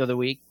thing the other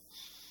week.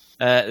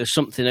 There's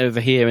something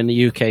over here in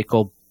the UK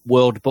called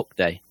World Book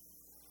Day,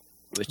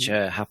 which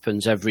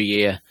happens every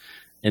year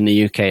in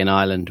the UK and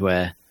Ireland,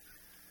 where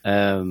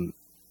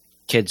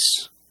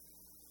kids,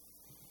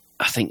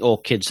 I think all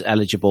kids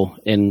eligible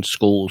in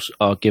schools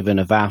are given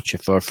a voucher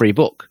for a free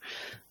book.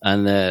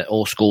 And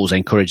all schools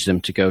encourage them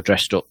to go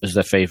dressed up as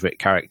their favourite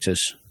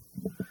characters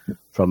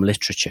from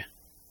literature.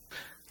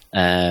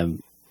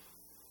 In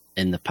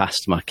the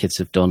past, my kids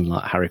have done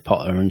like Harry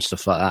Potter and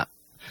stuff like that,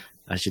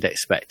 as you'd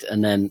expect.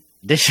 And then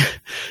this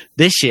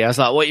year, I was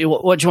like, "What do you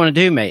want to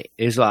do, mate?"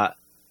 He was like,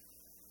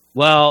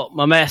 "Well,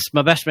 my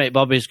best mate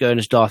Bobby's going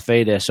as Darth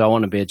Vader, so I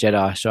want to be a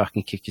Jedi so I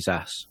can kick his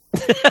ass."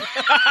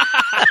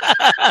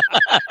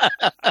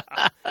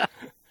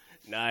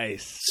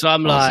 Nice. So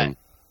I'm like,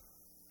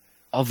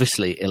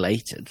 obviously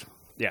elated.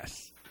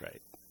 Yes,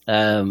 right.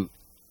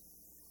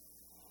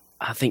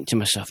 I think to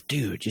myself,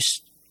 dude, it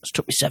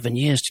took me 7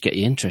 years to get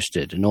you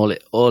interested, and all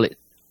it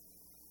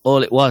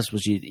was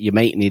your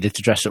mate needed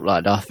to dress up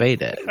like Darth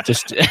Vader.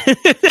 Just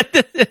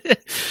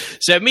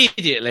so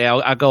immediately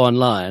I go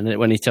online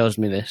when he tells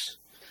me this,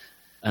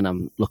 and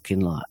I'm looking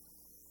like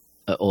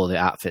at all the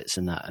outfits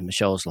and that, and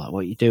Michelle's like,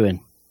 "What are you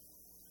doing?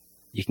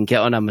 You can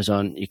get on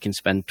Amazon. You can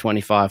spend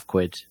 25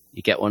 quid.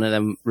 You get one of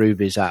them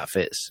Ruby's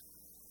outfits.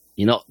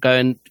 You're not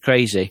going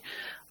crazy."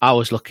 I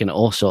was looking at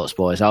all sorts,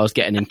 boys. I was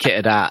getting him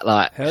kitted out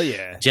like hell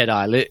yeah,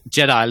 Jedi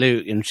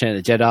Luke in Return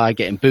of the Jedi,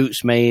 getting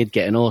boots made,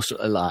 getting all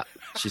sorts of like.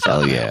 She's like,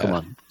 "Hell yeah, come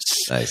on,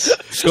 nice."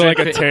 So like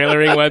a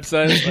tailoring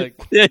website,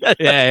 like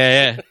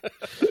yeah.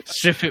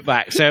 Strip it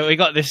back. So we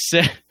got this.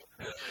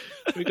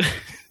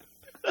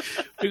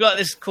 We got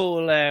this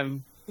cool.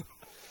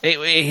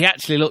 He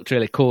actually looked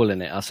really cool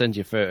in it. I'll send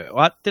you through it.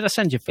 What did I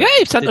send you? Yeah,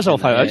 you sent us all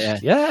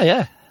photos.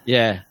 Yeah.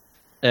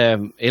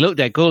 He looked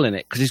dead cool in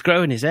it because he's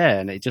growing his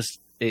hair, and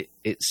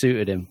it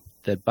suited him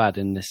dead bad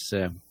in this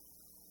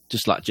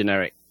just like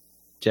generic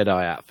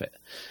Jedi outfit.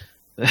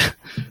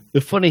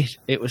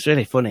 It was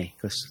really funny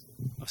because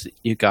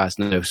you guys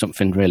know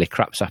something really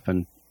crap's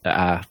happened at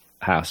our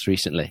house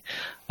recently,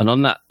 and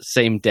on that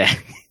same day,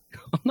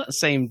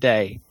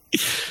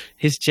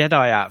 his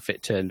Jedi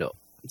outfit turned up.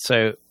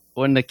 So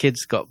when the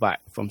kids got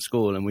back from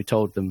school and we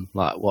told them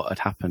like what had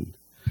happened,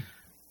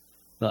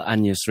 like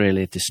Anya's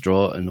really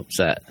distraught and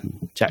upset,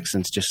 and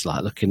Jackson's just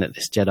like looking at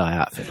this Jedi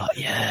outfit like,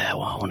 "Yeah,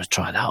 well, I want to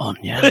try that on."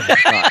 Yeah.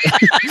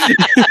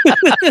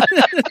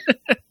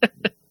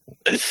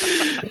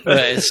 But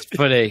it's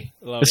funny.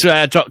 Love That's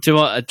why I dropped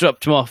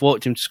him off,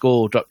 walked him to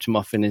school, dropped him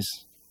off in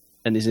his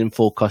in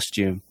full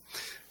costume,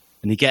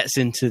 and he gets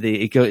into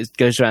he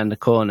goes around the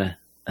corner,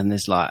 and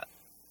there's like,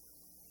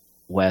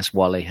 where's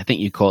Wally? I think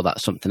you call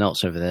that something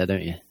else over there,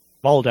 don't you?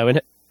 Waldo,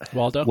 innit?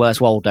 Waldo?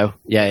 Where's Waldo?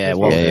 Yeah,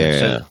 Waldo.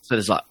 Yeah. So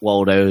there's like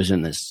Waldos,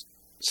 and there's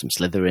some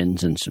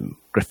Slytherins and some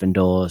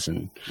Gryffindors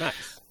and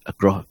Nice. a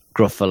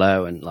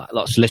Gruffalo and like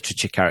lots of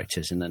literature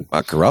characters, and then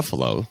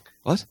Gruffalo.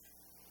 What?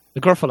 The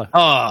Gruffalo.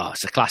 oh,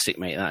 it's a classic,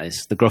 mate. That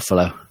is the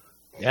Gruffalo.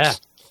 Yeah.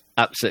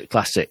 Absolute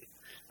classic.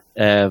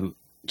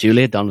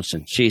 Julia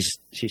Donaldson, she's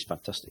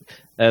fantastic.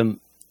 And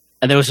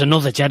there was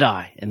another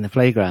Jedi in the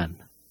playground.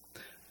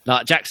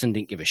 Like, Jackson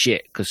didn't give a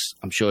shit, because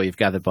I'm sure you've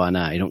gathered by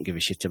now, he don't give a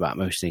shit about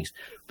most things.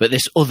 But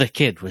this other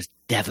kid was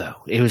Devo.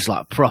 He was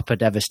like proper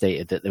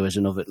devastated that there was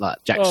another,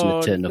 like, Jackson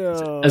had turned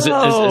up as a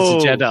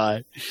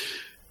Jedi.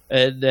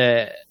 And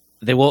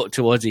they walked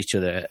towards each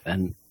other,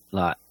 and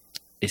like,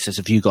 he says,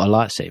 "Have you got a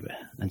lightsaber?"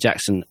 And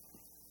Jackson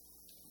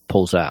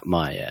pulls out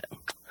my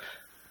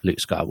Luke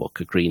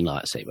Skywalker green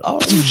lightsaber. Oh,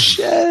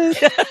 shit.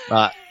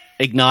 Like,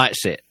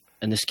 ignites it,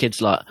 and this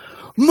kid's like,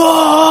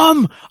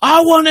 "Mom,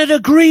 I wanted a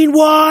green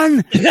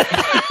one."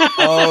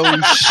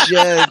 Oh,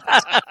 shit.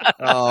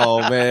 Oh,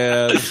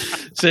 man.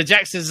 So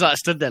Jackson's like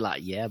stood there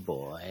like, "Yeah,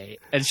 boy."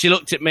 And she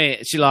looked at me.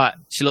 She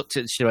looked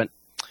at it. She went,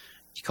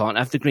 "You can't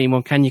have the green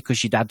one, can you?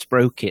 Because your dad's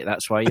broke it.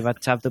 That's why you've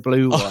had to have the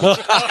blue one."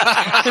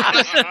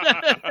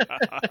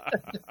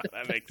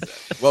 That makes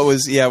sense. What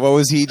was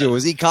he doing?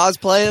 Was he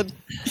cosplaying?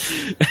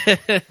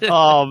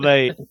 Oh,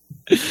 mate.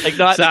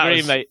 Ignite the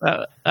green, mate.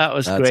 That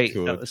was That's great.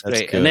 cool. That was That's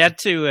great. good. And they had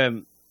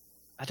to,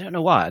 I don't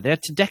know why, they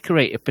had to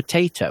decorate a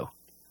potato.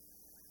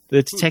 They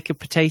had to take a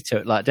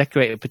potato, like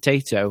decorate a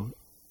potato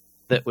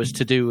that was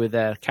to do with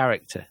their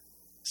character.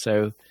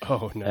 So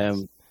Oh,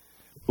 nice.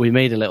 we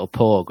made a little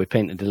porg. We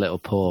painted a little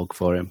porg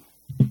for him.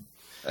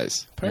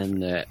 Nice.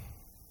 And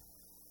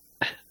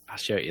I'll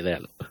show it you there.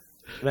 Look.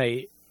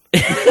 Mate.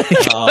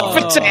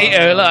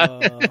 Potato,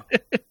 like.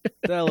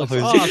 That looks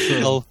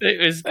awesome.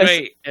 It was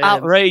great.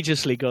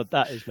 Outrageously good,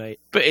 that is, mate.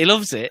 But he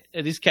loves it,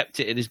 and he's kept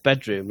it in his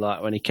bedroom,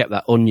 like when he kept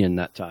that onion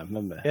that time,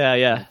 remember?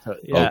 Yeah.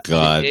 Oh,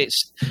 God.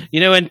 It's, you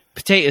know, when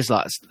potatoes,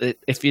 like,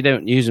 if you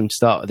don't use them to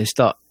start with, they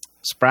start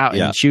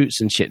sprouting shoots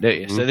and shit, don't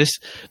you? So this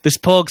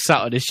porg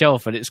sat on his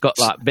shelf, and it's got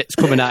like bits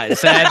coming out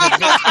its head.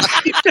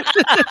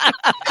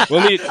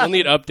 We'll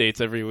need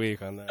updates every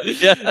week on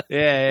that.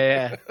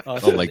 Yeah.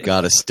 Oh, my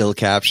God. A still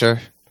capture?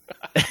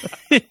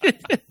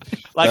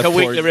 Like That a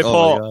weekly porg-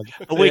 report. oh,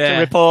 A weekly Yeah.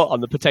 report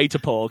on the potato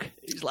porg.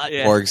 He's like,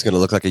 Porg's going to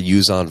look like a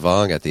Yuzon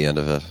Vong at the end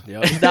of it.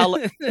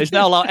 It's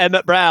now like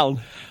Emmett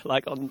Brown,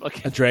 like on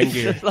like A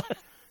Drengir.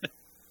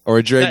 Or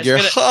a Dread Gear.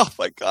 That's Oh,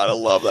 my God. I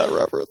love that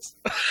reference.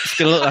 It's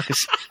gonna look like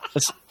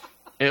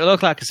it'll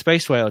look like a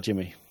space whale,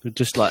 Jimmy, with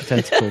just like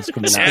tentacles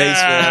coming out.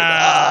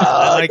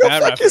 I like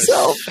that reference.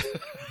 Yourself.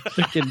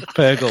 Freaking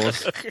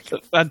Purgles.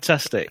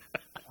 Fantastic.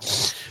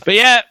 But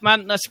yeah,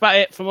 man, that's about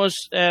it from us.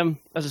 As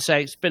I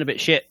say, it's been a bit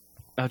shit.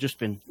 I've just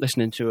been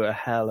listening to a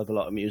hell of a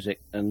lot of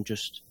music and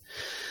just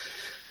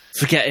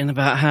forgetting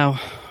about how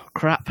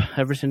crap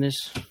everything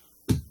is.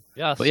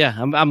 Yes. But yeah,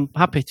 I'm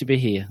happy to be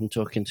here and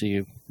talking to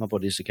you, my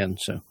buddies, again.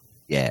 So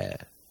Yeah.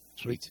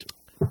 Sweet.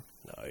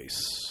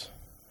 Nice.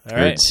 All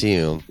Great right. to see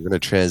you. We're going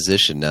to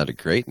transition now to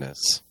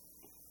greatness.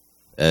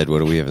 Ed, what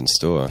do we have in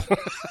store?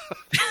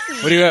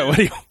 What do you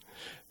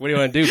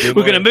want to do?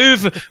 we're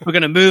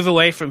gonna move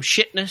away from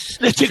shitness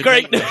To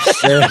greatness.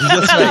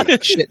 That's right.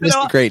 Shitness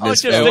to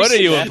greatness. just folks. What are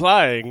you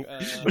implying?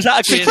 Was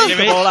that a Cheers, critique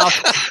Jimmy. of all our...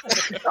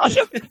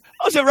 that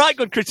was a right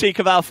good critique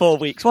of our 4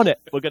 weeks, wasn't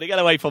it? We're going to get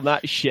away from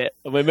that shit,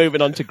 and we're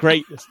moving on to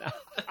greatness now.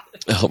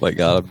 Oh, my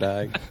God. I'm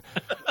dying.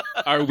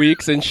 Our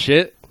weeks and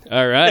shit.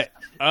 All right.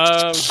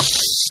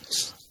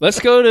 Let's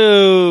go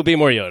to Be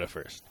More Yoda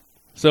first.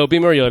 So Be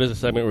More Yoda is a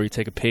segment where we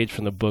take a page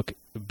from the book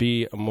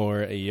Be More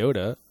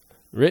Yoda,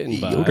 written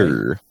by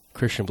Yoder.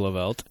 Christian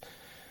Blavelt,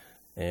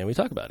 and we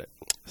talk about it.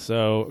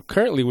 So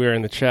currently we're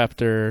in the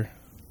chapter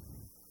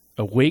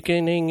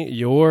Awakening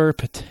Your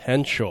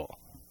Potential.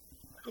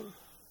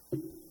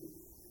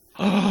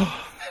 Right.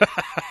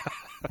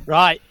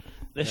 Right.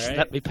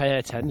 Let me pay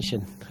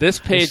attention. This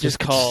page is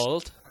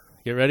called,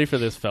 get ready for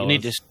this, fellas. You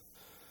need this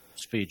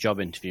for your job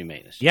interview,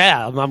 mate.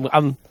 Yeah,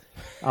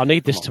 I'll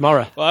need this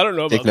tomorrow. Well, I don't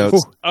know Take about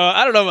notes. this.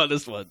 I don't know about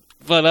this one.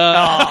 But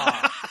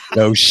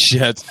No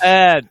shit.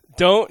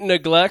 don't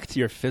neglect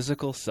your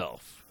physical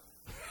self.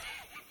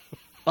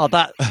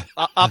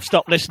 I've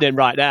stopped listening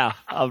right now.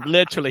 I've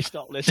literally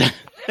stopped listening.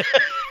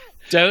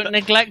 Don't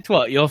neglect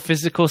what? Your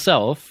physical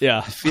self? Yeah.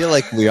 I feel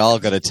like we all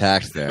got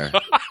attacked there.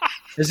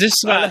 Is this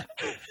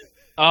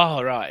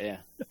Oh, right, yeah.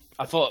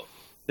 I thought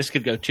this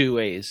could go two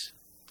ways.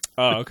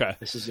 Oh, okay.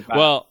 This is about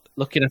Well,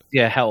 looking after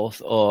your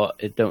health, or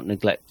don't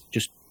neglect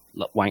just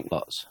wank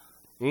lots.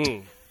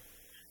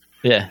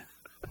 Yeah.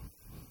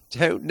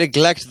 Don't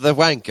neglect the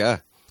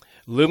wanker.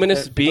 luminous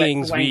Neglect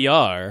beings the we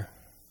are,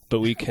 but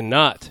we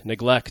cannot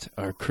neglect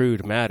our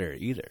crude matter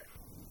either.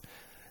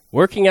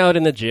 Working out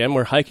in the gym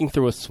or hiking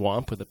through a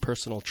swamp with a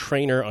personal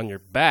trainer on your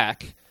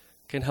back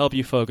can help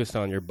you focus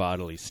on your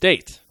bodily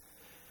state.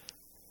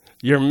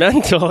 Your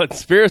mental and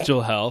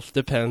spiritual health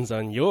depends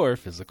on your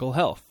physical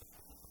health.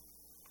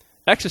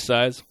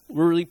 Exercise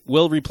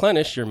will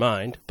replenish your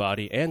mind,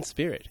 body, and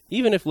spirit,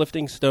 even if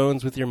lifting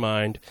stones with your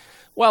mind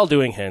while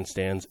doing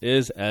handstands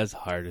is as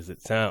hard as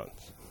it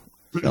sounds.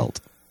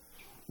 Felt.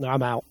 No,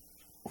 I'm out.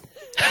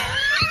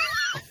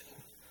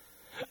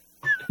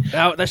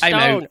 Out the stone.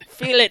 I'm out.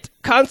 Feel it.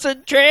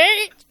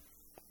 Concentrate.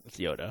 That's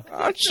Yoda.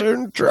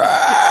 Concentrate.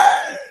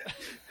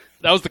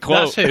 That was the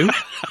quote. That's who?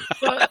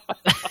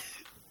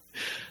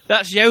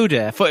 That's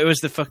Yoda. I thought it was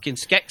the fucking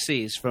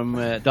Skeksis from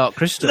Dark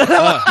Crystal.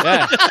 Oh,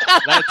 yeah.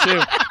 That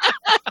too.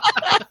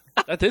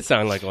 That did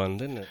sound like one,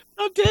 didn't it?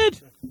 I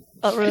did.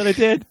 I really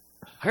did.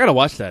 I gotta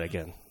watch that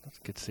again. That's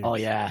a good series. Oh,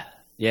 yeah.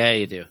 Yeah,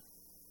 you do.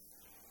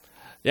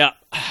 Yeah.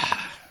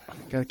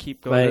 Gotta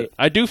keep going. Right.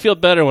 I do feel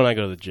better when I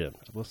go to the gym.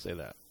 I will say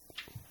that.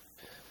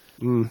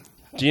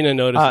 Gina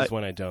notices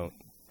when I don't.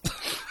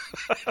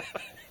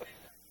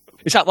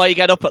 Is that why you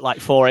get up at like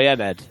 4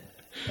 a.m., Ed?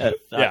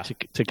 Yeah.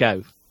 To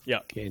go? Yeah.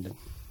 Kingdom.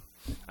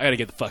 I gotta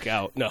get the fuck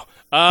out. No.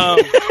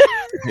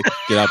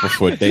 Get out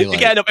before daylight. You're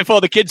getting up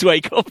before the kids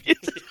wake up.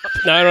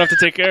 Now I don't have to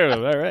take care of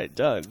them. All right,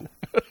 done.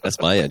 That's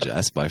my edge.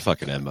 That's my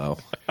fucking MO.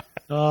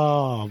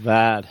 Oh,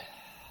 man.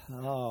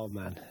 Oh,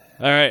 man.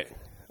 All right.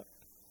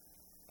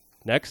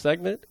 Next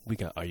segment, we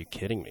got Are You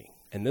Kidding Me?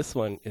 And this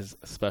one is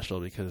special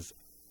because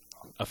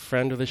a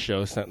friend of the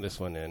show sent this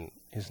one in.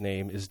 His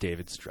name is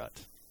David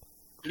Strutt.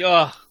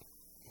 Oh.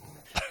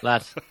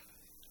 Lad.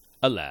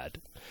 A lad.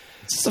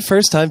 Is this the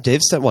first time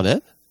Dave sent one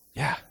in?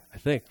 Yeah, I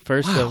think.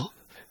 First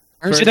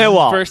You know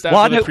what? First Why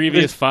after the don't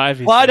previous 5.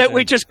 he Why sent don't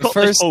we in. just cut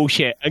this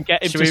bullshit and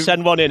get him Should to we-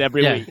 send one in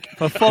every Yeah. week?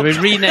 For We'll fuck's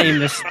rename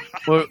this.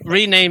 We'll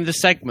rename the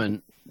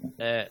segment.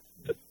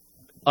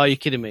 Are you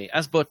kidding me?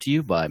 As brought to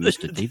you by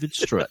Mr. David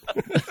Strutt.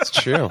 It's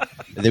true.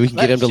 And then we can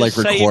get him to like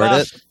Let's just say record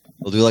that. it.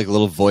 We'll do like a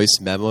little voice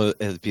memo.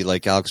 It'd be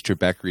like Alex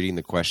Trebek reading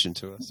the question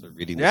to us or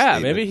reading the Yeah,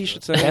 statement. maybe he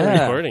should send in a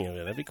recording of it.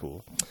 That'd be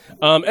cool.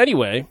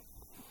 Anyway,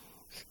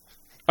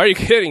 Are You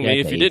Kidding Me?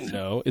 Yeah, If you Dave. didn't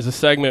know, is a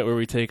segment where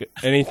we take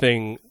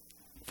anything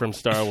from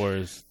Star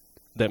Wars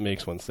that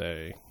makes one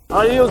say,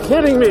 Are you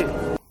kidding me?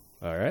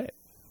 all right.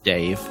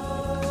 Dave.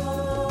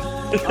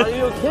 Are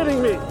you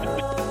kidding me?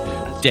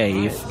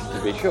 Dave.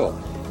 To be sure.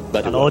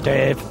 But Hello,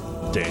 Dave.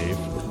 Dave.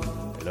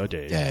 Hello,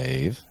 Dave.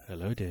 Dave.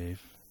 Hello,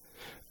 Dave.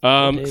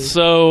 Dave.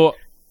 So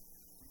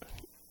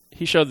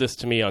he showed this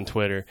to me on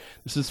Twitter.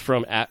 This is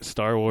from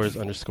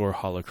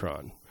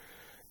 @StarWars_Holocron.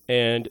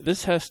 And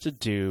this has to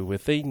do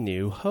with A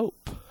New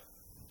Hope.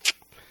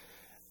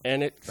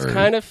 And it's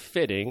kind of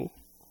fitting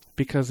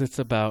because it's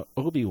about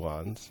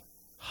Obi-Wan's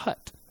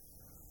hut.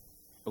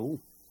 Go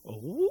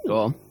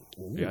on.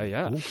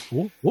 Yeah.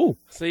 Ooh.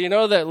 So you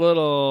know that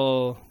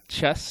little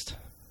chest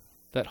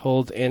that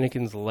holds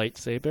Anakin's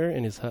lightsaber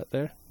in his hut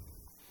there?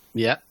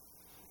 Yeah.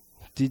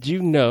 Did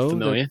you know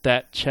Familiar.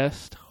 that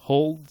chest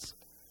holds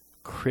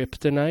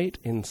kryptonite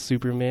in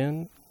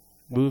Superman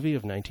movie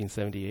of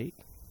 1978?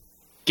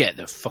 Get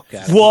the fuck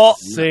out of What?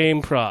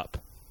 Same prop.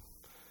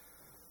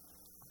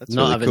 That's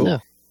Not really having cool.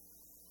 that.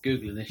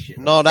 Googling this shit.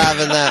 Not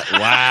having that.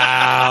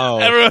 Wow.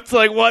 Everyone's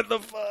like, what the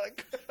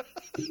fuck?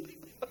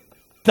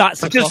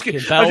 That's a I've just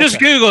belter.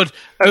 googled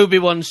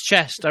Obi-Wan's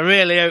chest. I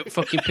really hope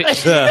fucking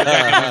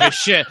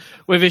picture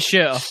with his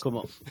shirt off come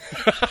up.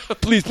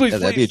 Please, Yeah,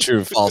 that'd be true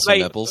of false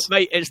nipples.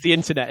 Mate, it's the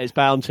internet. It's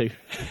bound to.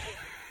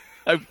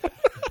 I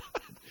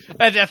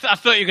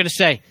thought you were going to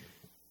say,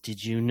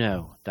 did you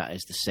know that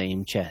is the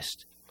same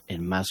chest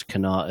in Maz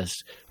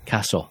Kanata's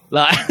castle?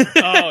 Like,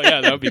 Oh,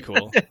 yeah, that would be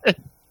cool.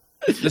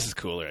 This is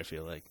cooler, I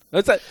feel like. So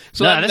No, this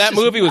that is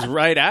movie was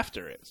right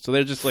after it. So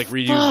they're just like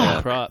reusing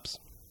the props.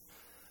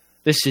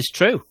 this is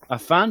true. I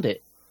found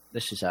it.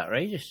 This is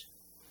outrageous.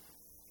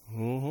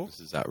 This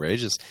is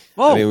outrageous.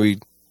 Whoa. I mean,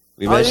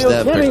 we Are mentioned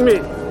you that. kidding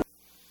me?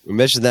 We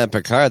mentioned that in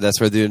Picard.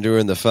 That's where they're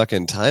doing the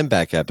fucking time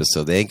back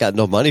episode. They ain't got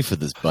no money for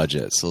this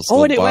budget, so let's Oh,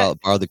 go and it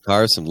borrow the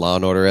car, some Law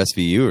and Order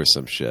SVU or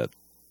some shit.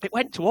 It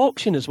went to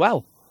auction as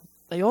well.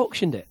 They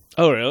auctioned it.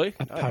 Oh, really?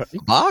 Apparently.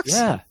 Box?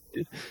 Yeah.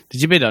 Did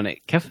you bid on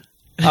it, Kev?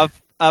 I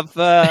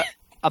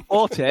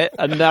bought it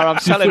and now I'm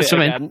selling put it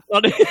some in. again.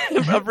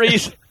 For a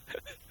reason.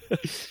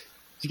 Did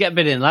you get a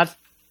bid in, lad?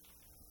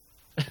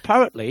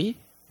 Apparently.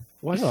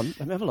 Well, hang on.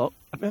 Let me have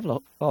a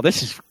look. Oh,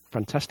 this is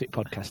fantastic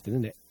podcasting,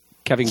 isn't it?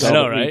 Kevin I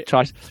know, Goldman right?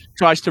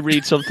 tries to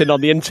read something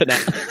on the internet.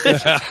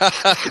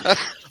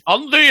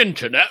 On the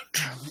internet.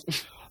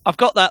 I've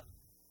got that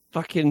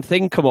fucking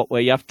thing come up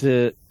where you have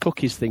to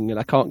cookies thing and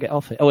I can't get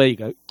off it. Oh, there you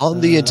go.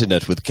 On the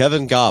internet with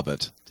Kevin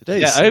Garbutt.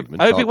 Today's Yeah,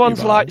 segment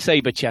Obi-Wan's brought to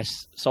you by- lightsaber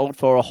chest sold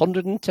for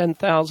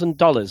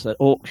 $110,000 at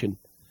auction.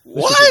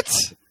 What?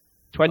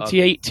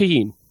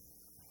 2018.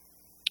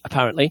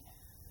 Apparently.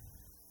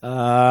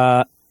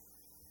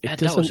 Yeah,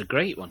 that was a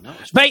great one. That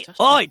was Mate,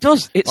 fantastic. it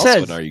does. It Also,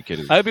 says are you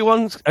kidding?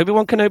 Obi-Wan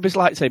Kenobi's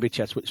lightsaber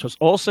chest, which was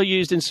also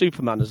used in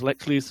Superman as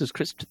Lex Luthor's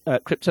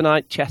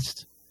kryptonite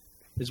chest,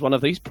 is one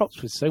of these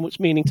props with so much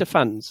meaning to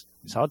fans.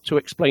 It's hard to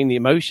explain the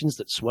emotions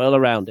that swirl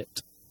around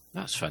it.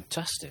 That's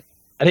fantastic.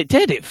 And it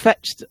did. It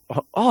fetched.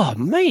 Oh,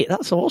 mate,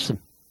 that's awesome.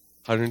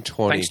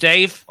 120. Thanks,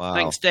 Dave. Wow.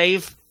 Thanks,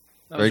 Dave.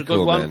 That Very was a good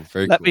cool, one. man.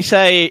 Very Let cool. me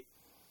say,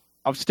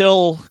 I've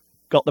still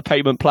got the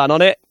payment plan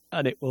on it,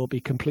 and it will be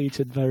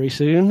completed very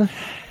soon.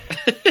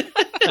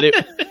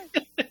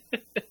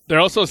 They're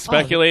also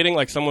speculating,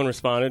 like someone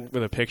responded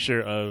with a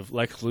picture of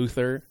Lex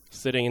Luthor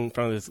sitting in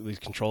front of these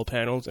control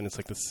panels, and it's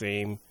like the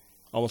same,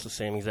 almost the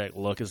same exact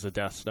look as the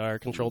Death Star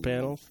control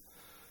panels.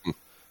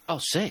 Oh,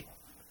 sick.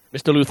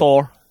 Mr.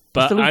 Luthor.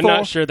 But Mr. I'm Luthor.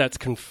 not sure that's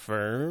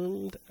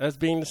confirmed as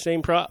being the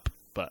same prop,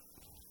 but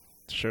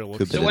it sure looks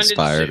Could have been when did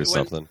inspired the or suit-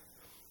 something.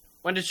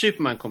 When did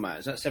Superman come out?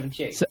 Is that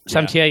 78?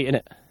 78,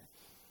 innit?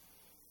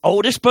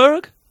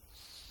 Oldisberg?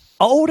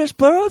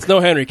 Oldisberg? It's no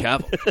Henry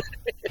Cavill.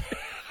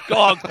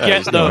 God, Yeah, get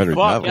there's no the Henry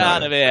fuck Cavill.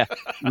 out of here.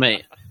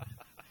 Mate.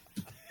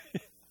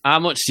 How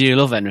much do you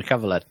love Henry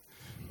Cavill, Ed?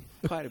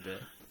 Quite a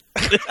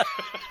bit.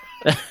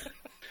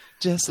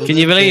 Can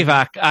you believe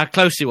how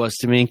close he was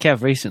to me and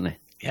Kev recently?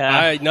 Yeah.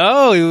 I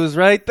know, he was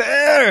right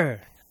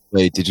there.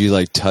 Wait, did you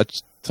like touch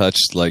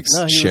like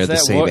No, he share was the at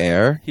same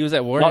air? He was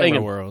at Warhammer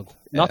Nottingham. World.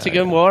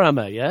 Nottingham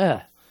Warhammer,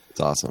 yeah. It's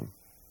awesome.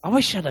 I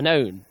wish I'd have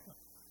known.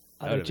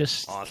 That I'd would have have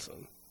just been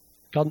awesome.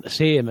 gone to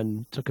see him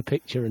and took a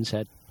picture and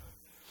said,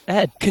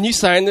 Ed, Can you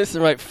sign this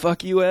and write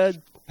 "fuck you,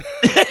 Ed"?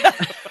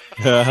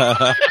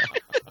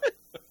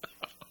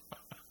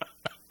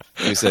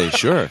 You say,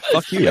 sure.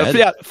 Fuck you, Ed.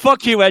 yeah,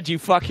 fuck you, Ed, you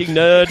fucking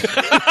nerd.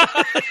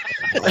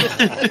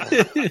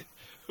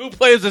 Who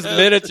plays this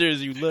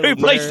miniatures? You little Who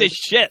plays nerd? this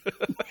shit?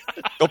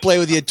 Go play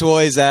with your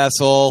toys,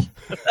 asshole.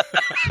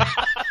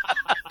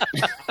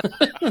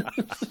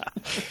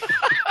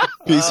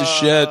 Piece of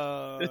shit.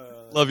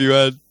 Love you,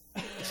 Ed.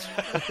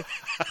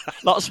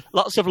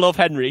 Lots of love,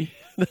 Henry.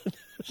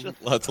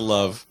 Lots of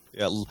love.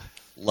 Yeah,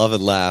 love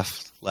and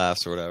laughs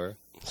or whatever.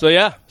 So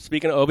yeah,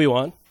 speaking of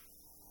Obi-Wan,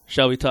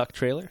 shall we talk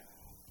trailer?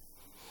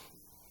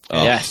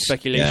 Oh, Yes.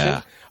 Speculation.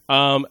 Yeah.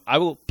 I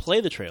will play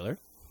the trailer,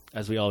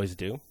 as we always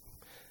do.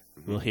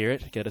 We'll hear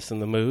it, get us in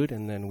the mood,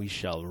 and then we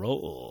shall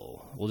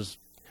roll.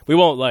 We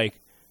won't like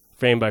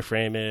frame by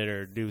frame it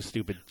or do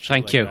stupid shit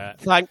Thank like you. that.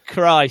 Thank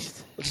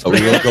Christ. Oh,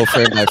 we will go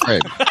frame by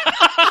frame.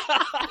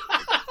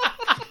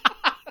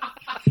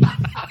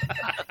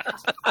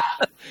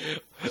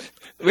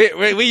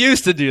 We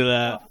used to do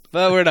that,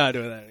 but we're not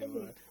doing that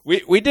anymore.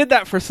 We did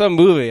that for some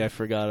movie I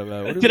forgot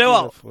about. What did You we know do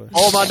what? that for?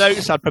 All my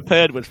notes I'd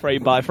prepared was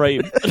frame by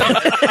frame.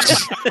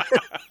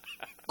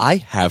 I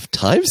have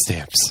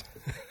timestamps.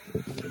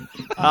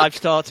 I've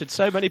started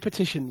so many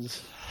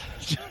petitions.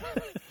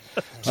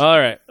 All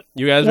right,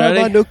 you guys My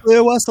ready?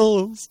 nuclear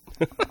vessels.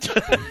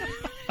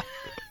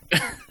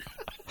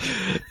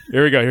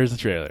 Here we go. Here's the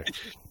trailer.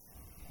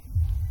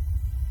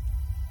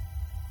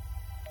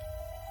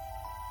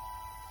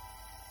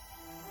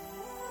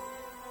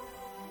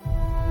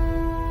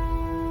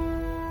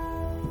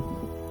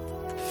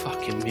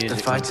 Fucking music. The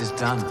fight is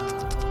done.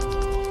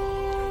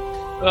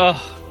 Oh,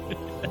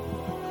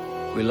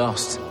 We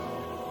lost.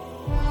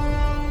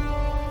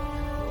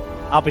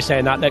 I'll be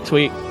saying that next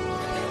week.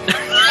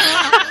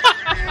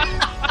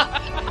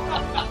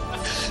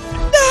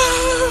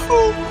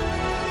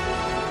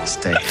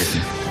 Stay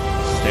hidden.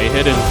 Stay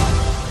hidden.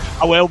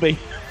 I will be.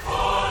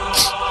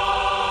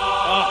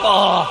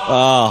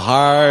 Oh,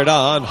 hard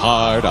on.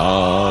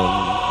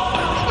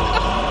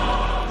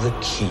 The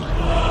key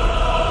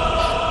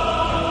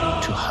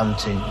to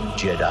hunting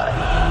Jedi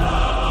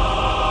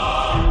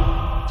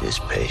is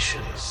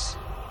patience.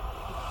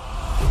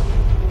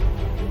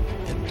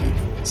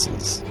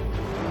 This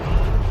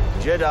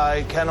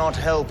Jedi cannot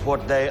help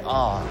what they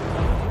are.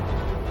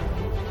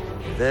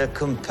 Their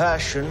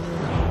compassion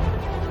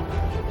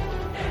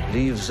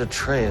leaves a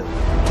trail.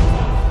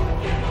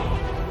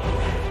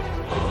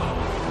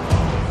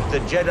 The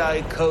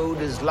Jedi Code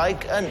is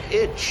like an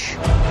itch.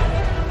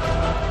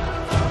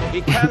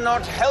 He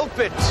cannot help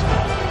it.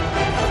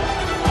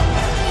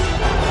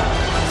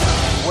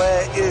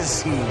 Where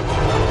is he?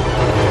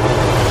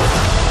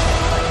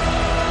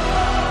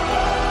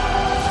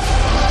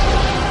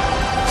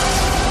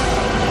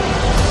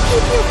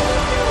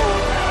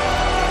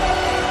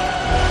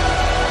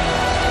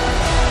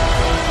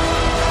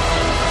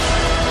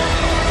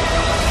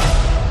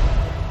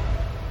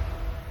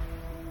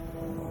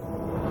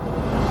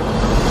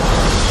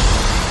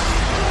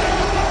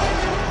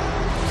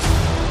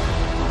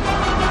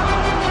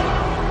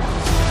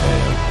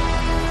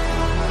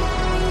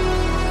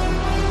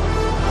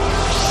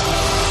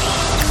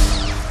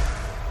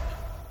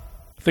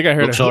 I think I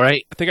heard Looks a all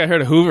right. I think I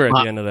heard a Hoover at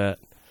Might- the end of that.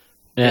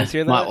 Yeah, guys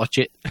hear that? might watch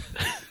it.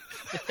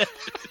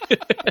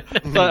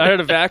 I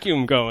heard a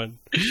vacuum going.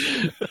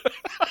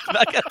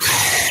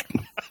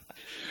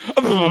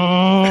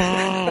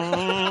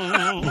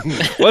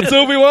 What's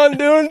Obi-Wan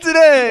doing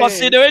today? What's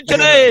he doing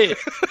today?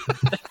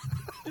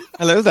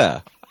 Hello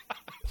there.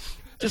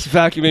 Just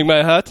vacuuming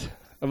my hut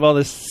of all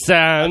this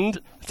sand.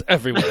 It's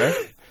everywhere.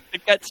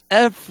 It gets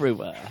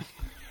everywhere.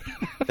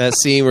 That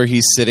scene where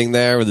he's sitting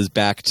there with his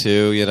back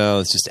to,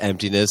 it's just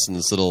emptiness in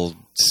this little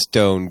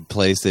stone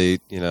place,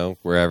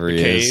 wherever he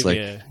Cave, is. Like,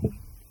 yeah.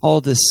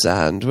 All this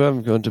sand. Where am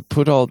I going to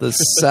put all this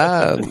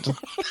sand?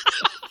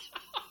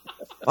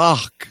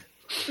 Fuck.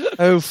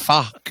 Oh,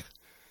 fuck.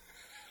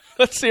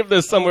 Let's see if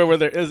there's somewhere where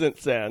there isn't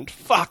sand.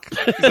 Fuck.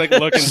 He's like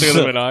looking through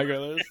the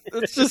binoculars.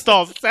 It's just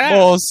all sand.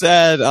 More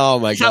sand. Oh,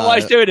 my God. Is that what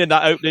he's doing in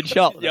that opening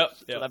shot? Yep.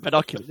 That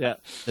binoculars, yeah.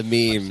 The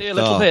meme. See a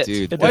little bit.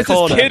 Dude. Why is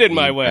this kid in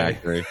my way?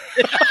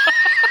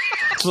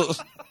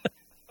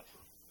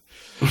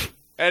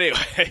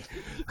 Anyway,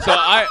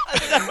 so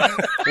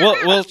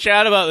we'll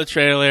chat about the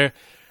trailer.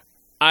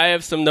 I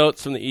have some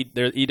notes from the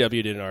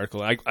EW did an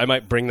article. I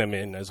might bring them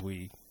in as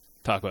we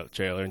talk about the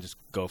trailer and just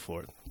go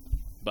for it.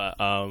 But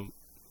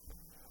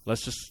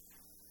let's just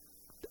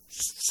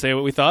say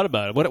what we thought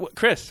about it. What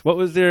Chris? What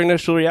was their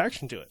initial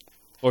reaction to it,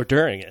 or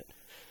during it?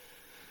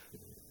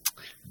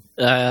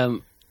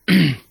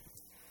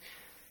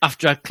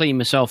 After I cleaned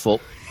myself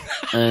up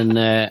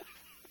and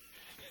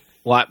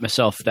wiped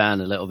myself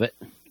down a little bit.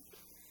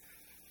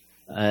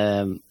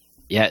 Yeah,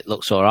 it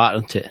looks all right,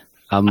 doesn't it?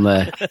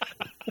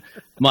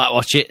 Might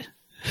watch it.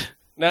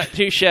 Not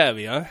too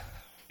shabby, huh?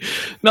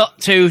 Not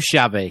too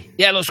shabby.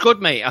 Yeah, it looks good,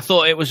 mate. I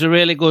thought it was a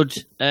really good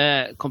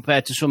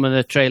compared to some of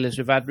the trailers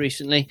we've had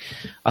recently.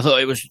 I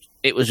thought it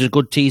was a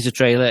good teaser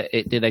trailer.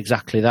 It did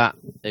exactly that.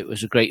 It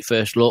was a great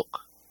first look.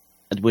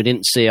 And we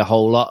didn't see a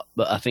whole lot,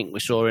 but I think we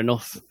saw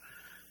enough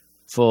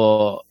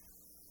for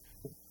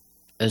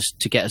us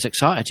to get us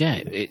excited. Yeah,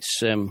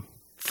 it's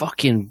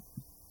fucking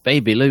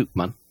baby Luke,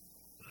 man.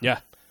 Yeah.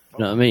 You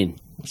know what I mean?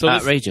 So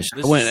outrageous.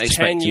 This I wasn't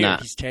expecting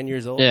that. He's 10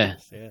 years old. Yeah.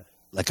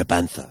 Like a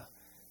bantha.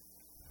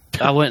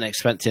 I wasn't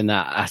expecting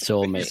that at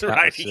all, mate. He's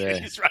right.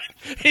 He's right.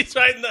 He's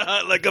right in the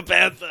hut like a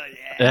panther.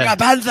 Yeah. Like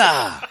a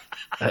bantha.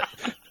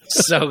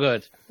 So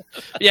good.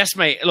 Yes,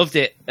 mate. I loved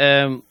it.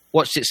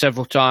 Watched it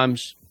several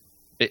times.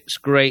 It's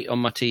great on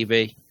my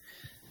TV.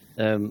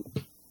 Couldn't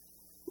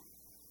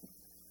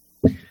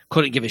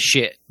give a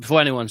shit.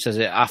 Before anyone says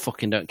it, I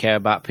fucking don't care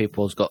about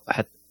people who's got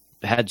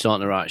heads aren't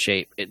the right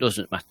shape. It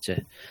doesn't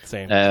matter.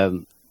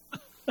 Same.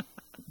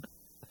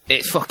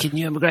 It's fucking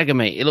Ewan McGregor,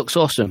 mate. It looks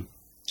awesome.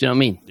 Do you know what I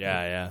mean?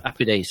 Yeah.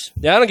 Happy days.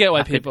 Yeah, I don't get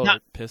why people are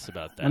pissed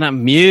about that. And that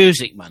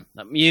music, man.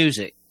 That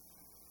music.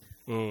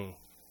 Mm.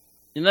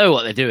 You know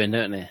what they're doing,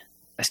 don't they?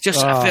 It's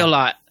just, I feel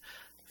like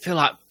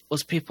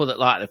us people that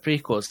like the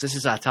prequels, this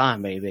is our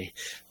time, baby.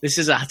 This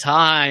is our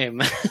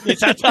time.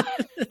 It's our time.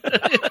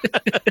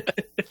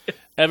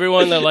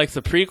 Everyone that likes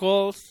the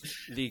prequels,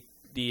 the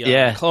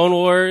Clone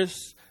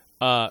Wars,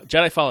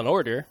 Jedi Fallen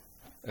Order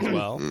as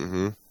well.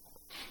 Mm-hmm.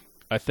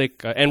 I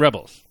think, and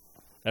Rebels.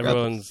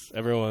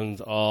 Everyone's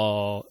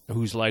all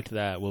who's liked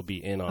that will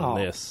be in on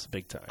this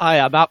big time. I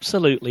am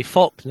absolutely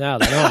fucked now.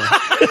 Then, aren't I?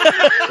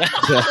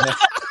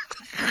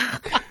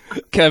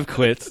 Kev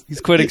quits.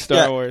 He's quitting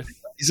Star Wars.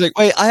 He's like,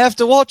 wait, I have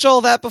to watch all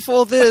that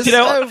before this. Do you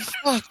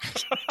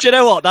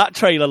know what? That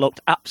trailer looked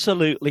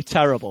absolutely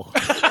terrible.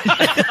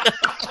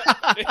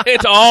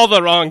 It's all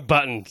the wrong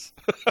buttons.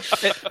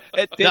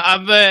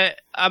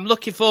 I'm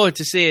looking forward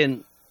to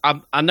seeing.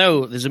 I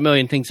know there's a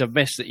million things I've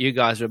missed that you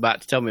guys are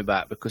about to tell me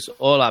about because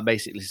all I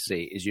basically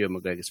see is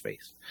Ewan McGregor's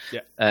face.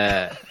 Yeah.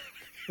 And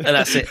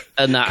that's it.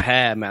 And that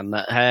hair, man.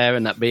 That hair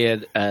and that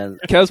beard.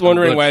 And Kev's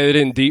wondering why they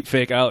didn't deep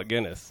fake Alec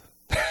Guinness.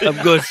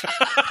 I'm good.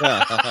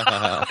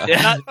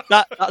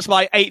 That's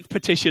my 8th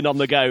petition on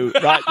the go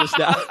right just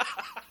now.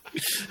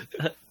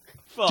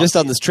 Just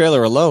on this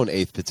trailer alone,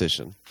 8th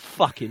petition.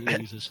 Fucking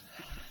losers.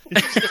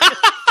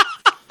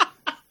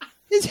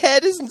 His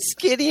head isn't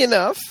skinny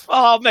enough.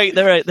 Oh, mate,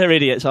 they're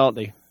idiots, aren't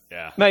they?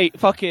 Yeah. Mate,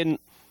 fucking,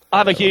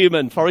 I'm a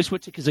human. Forrest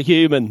Whitaker's a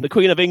human. The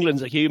Queen of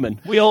England's a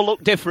human. We all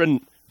look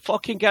different.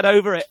 Fucking get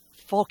over it.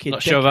 Fucking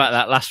Not sure about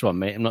that last one,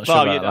 mate. I'm not sure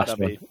about that last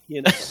one.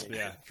 You know,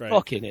 yeah, right.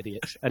 Fucking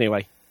idiots.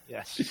 Anyway,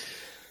 yes.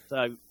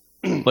 So,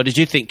 what did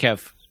you think,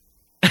 Kev?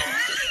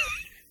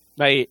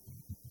 Mate,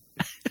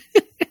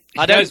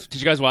 did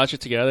you guys watch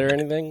it together or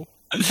anything?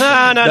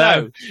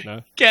 No.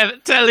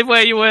 Kev, tell him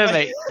where you were,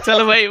 mate. Tell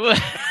him where you were.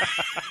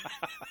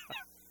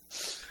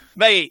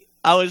 Mate,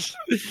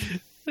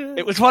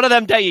 it was one of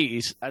them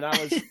days, and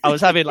I was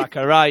having like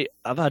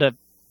I've had a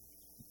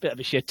bit of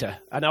a shitter,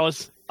 and I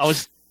was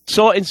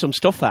sorting some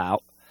stuff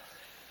out,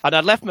 and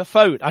I'd left my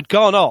phone. I'd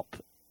gone up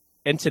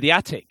into the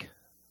attic.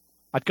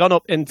 I'd gone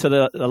up into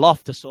the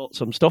loft to sort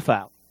some stuff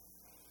out,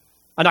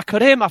 and I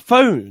could hear my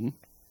phone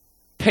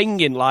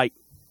pinging like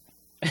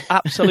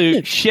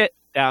absolute shit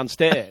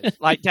downstairs,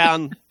 like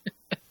down,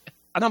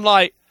 and I'm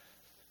like,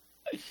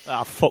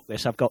 fuck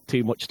this, I've got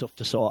too much stuff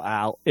to sort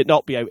out. It'd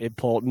not be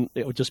important.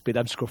 It'll just be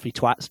them scruffy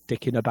twats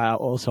dicking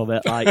about or something,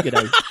 like, you know.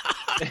 you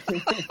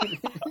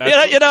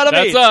know what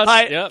I mean? That's us.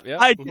 Yep.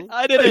 I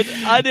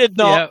did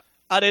not.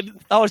 Yep.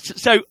 I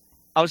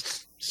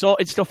was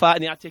sorting stuff out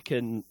in the attic,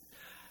 and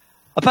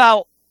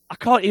I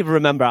can't even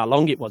remember how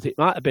long it was. It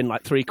might have been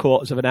like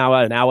 3/4 of an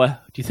hour.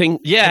 Do you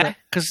think? Yeah,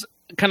 because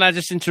can I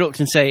just interrupt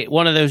and say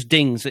one of those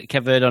dings that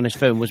Kev heard on his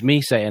phone was me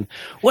saying,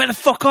 "Where the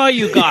fuck are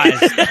you guys?"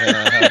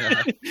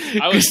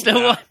 I was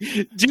still.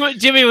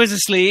 Jimmy was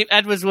asleep.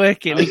 Ed was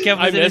working, and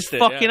Kev was in his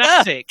fucking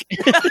attic.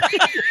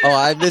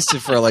 I missed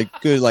it for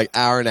good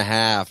hour and a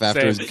half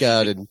after it was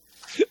gutted.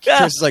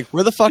 Chris is like,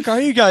 where the fuck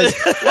are you guys?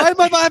 Why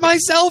am I by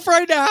myself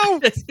right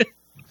now?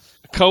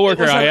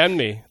 Coworker IM'd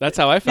me. That's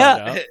how I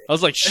found out. I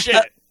was like,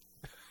 shit.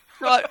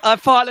 Right, I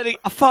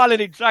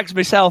finally drags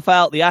myself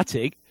out the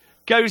attic,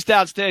 goes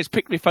downstairs,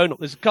 picks my phone up.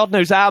 There's God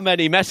knows how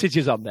many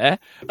messages on there,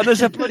 and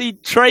there's a bloody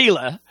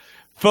trailer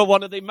for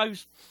one of the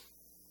most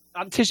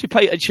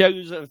anticipated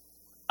shows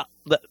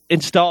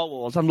in Star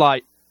Wars. I'm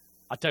like,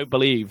 I don't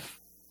believe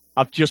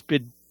I've just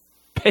been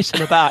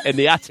pissing about in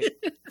the attic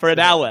for an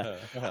hour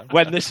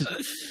when this is,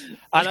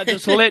 and I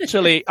just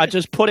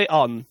put it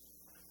on,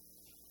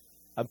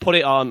 and put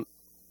it on,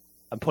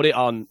 and put it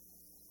on,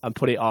 and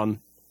put it on,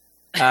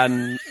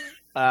 and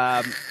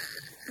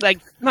like,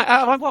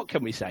 what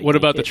can we say? What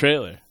about the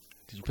trailer?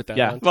 Did you put that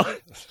on?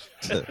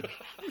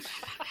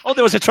 Oh,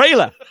 there was a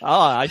trailer.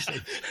 Oh, I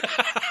see.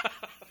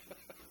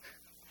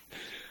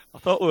 I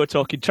thought we were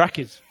talking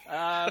trackers.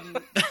 No,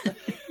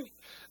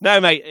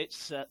 mate.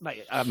 It's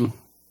mate. I'm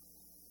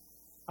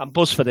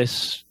buzzed for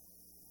this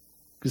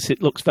because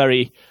it looks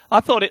very. I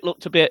thought it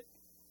looked a bit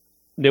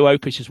New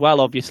Hope-ish as well,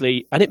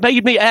 obviously, and it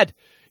made me, Ed.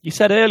 You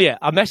said earlier,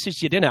 I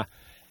messaged you, didn't I?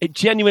 It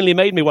genuinely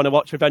made me want to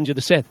watch Revenge of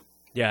the Sith.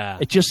 Yeah,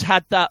 it just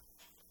had that.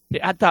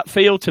 It had that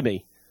feel to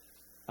me.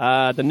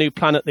 The new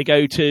planet they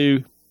go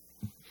to.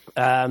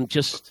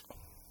 Just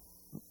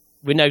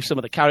we know some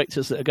of the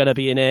characters that are going to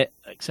be in it,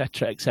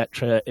 etc.,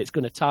 etc. It's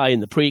going to tie in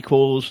the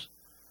prequels.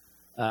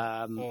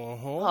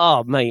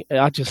 Oh, mate,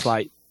 I just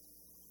like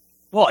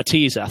what a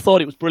teaser! I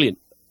thought it was brilliant,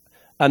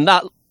 and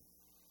that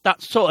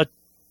sort of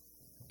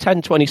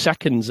 10-20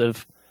 seconds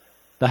of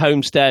the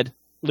homestead,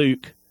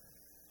 Luke,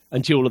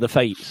 and Duel of the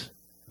Fates.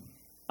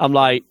 I'm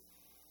like,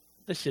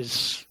 this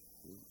is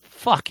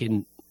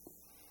fucking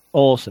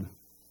awesome.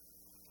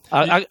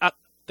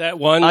 That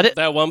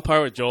one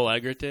part with Joel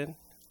Edgerton,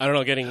 I don't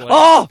know, getting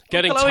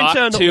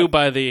talked to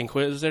by the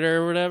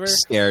Inquisitor or whatever,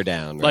 stare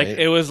down. Right?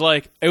 It was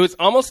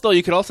almost though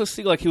you could also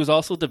see like he was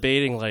also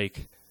debating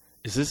like,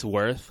 is this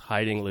worth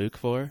hiding Luke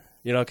for?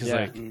 You know, because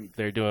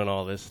they're doing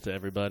all this to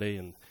everybody,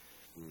 and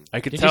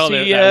I could tell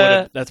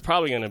that's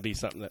probably going to be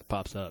something that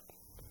pops up.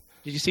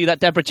 Did you see that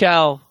Deborah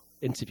Chow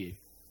interview?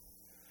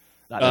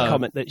 That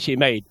comment that she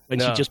made when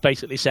she just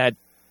basically said,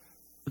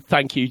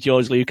 "Thank you,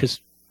 George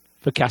Lucas,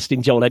 for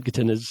casting Joel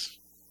Edgerton as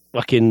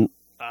fucking."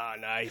 Oh,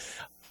 nice.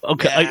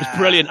 Okay, yeah. It was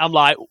brilliant. I'm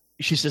like,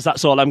 she says,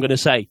 "That's all I'm going to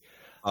say."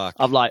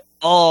 I'm like,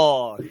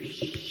 "Oh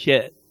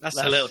shit." That's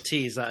a little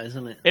tease, that,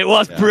 isn't it? It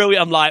was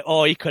brilliant. I'm like,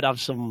 "Oh, he could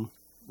have some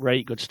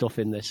really good stuff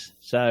in this."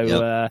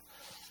 So,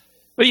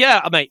 but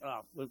yeah,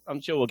 I'm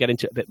sure we'll get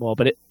into it a bit more.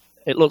 But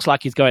it looks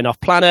like he's going off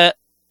planet,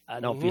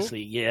 and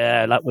obviously,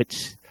 like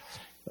which.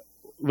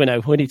 We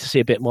need to see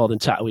a bit more than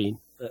Tatooine.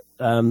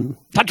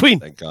 Tatooine!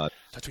 Thank God.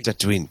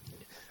 Tatooine.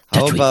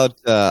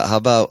 How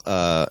about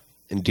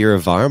Indira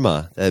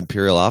Varma, the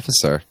Imperial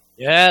officer?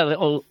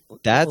 Yeah,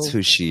 that's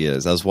who she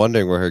is. I was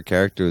wondering where her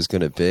character was going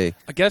to be.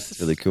 I guess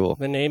it's really cool.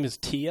 The name is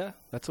Tia.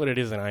 That's what it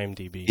is in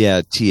IMDb.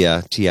 Yeah,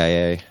 Tia,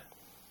 TIA.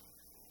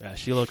 Yeah,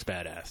 she looks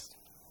badass.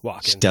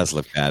 She does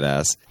look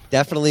badass.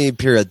 Definitely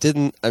Imperial.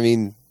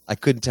 I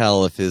couldn't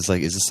tell if is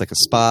this like a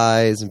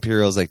spy? Is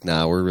Imperial's like,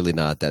 nah, we're really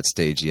not at that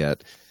stage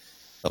yet.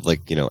 Of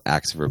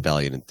acts of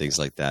rebellion and things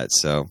like that.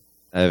 So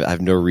I have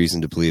no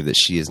reason to believe that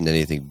she isn't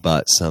anything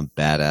but some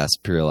badass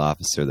Imperial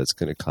officer that's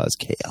going to cause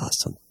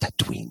chaos on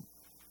Tatooine.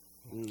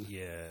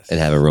 Yes. And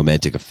have a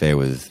romantic affair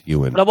with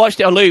Ewan. But I watched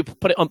it on loop,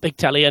 put it on big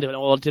telly, and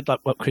I did like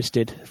what Chris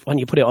did. When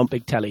you put it on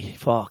big telly,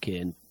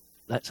 fucking,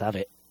 let's have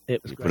it.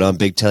 It was great. Put on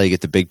big telly, you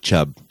get the big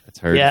chub. That's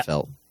how it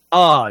felt.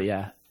 Oh,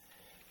 yeah.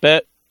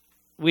 But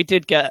we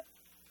did get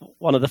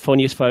one of the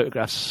funniest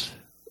photographs.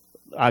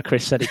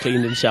 Chris said he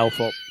cleaned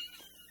himself up.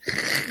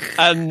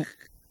 Oh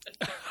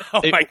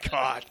my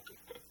God!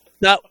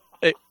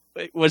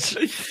 It was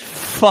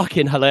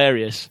fucking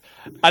hilarious,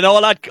 and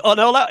all I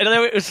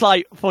know it was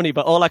like funny,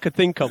 but all I could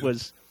think of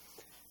was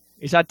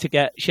he's had to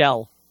get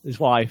Shell, his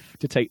wife,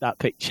 to take that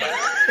picture.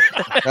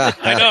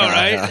 I know,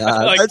 right?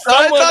 That's what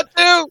I thought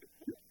too.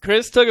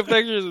 Chris took a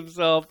picture of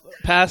himself,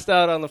 passed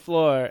out on the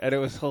floor, and it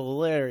was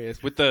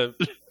hilarious with the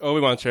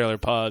Obi-Wan trailer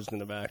paused in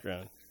the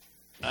background.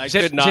 I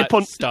could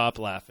not stop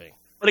laughing.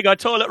 But he got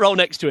a toilet roll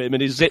next to him,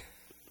 and his zip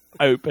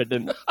open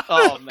and man,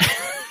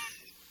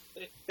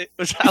 it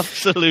was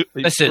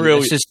absolutely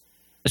brilliant.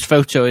 This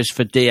photo is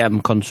for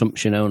DM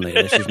consumption only.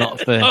 This is not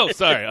for.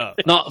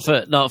 not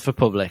for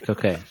public.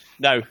 Okay,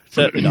 no,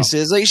 certainly not. He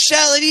says, "Like,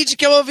 Shell, I need you to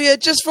come over here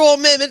just for a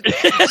minute,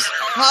 just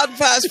hard and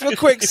fast, real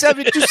quick,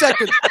 72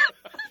 seconds.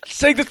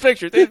 Take this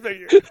picture. Take a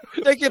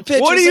picture.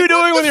 What are you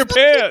doing with your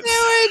pants?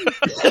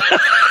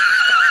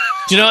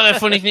 Do you know what the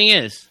funny thing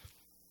is?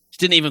 She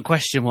didn't even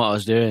question what I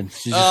was doing.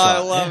 She's just I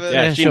love it.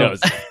 Yeah, she knows.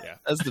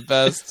 That's the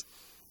best.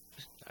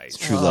 It's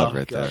true love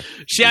right there.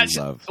 She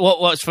actually.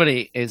 What's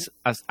funny is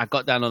I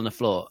got down on the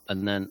floor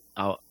and then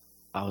I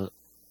got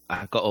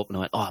up and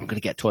I went, I'm going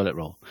to get a toilet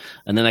roll.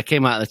 And then I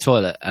came out of the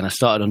toilet and I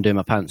started undoing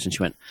my pants and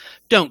she went,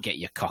 "Don't get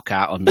your cock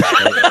out on the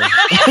toilet."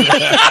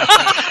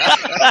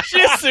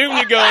 She assumed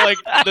you go like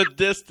the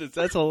distance.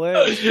 That's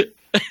hilarious.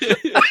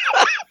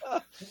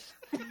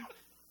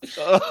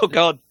 Oh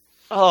God.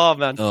 Oh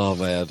man. Oh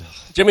man,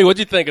 Jimmy, what'd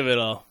you think of it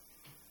all?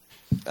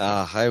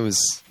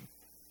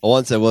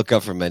 Once I woke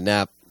up from my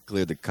nap,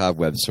 cleared the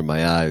cobwebs from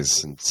my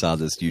eyes, and saw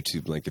this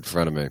YouTube link in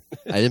front of me.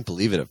 I didn't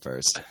believe it at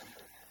first.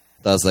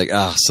 I was like,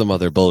 some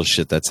other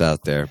bullshit that's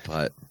out there.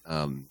 But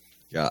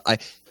yeah,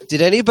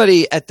 did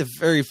anybody at the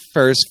very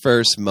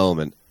first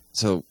moment?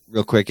 So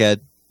real quick, Ed,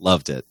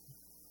 loved it.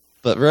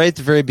 But right at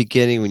the very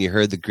beginning, when you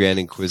heard the Grand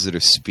Inquisitor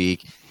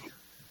speak,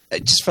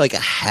 just for like a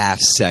half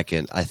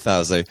second, I thought, I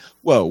was like,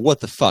 whoa,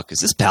 what the fuck? Is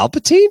this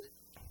Palpatine?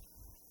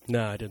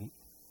 No, I didn't.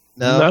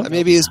 No?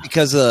 Maybe it's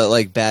because of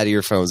like bad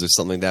earphones or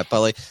something like that.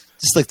 But like,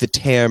 just like the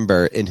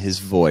timbre in his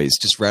voice,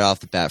 just right off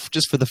the bat,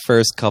 just for the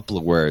first couple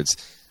of words,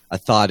 I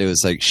thought it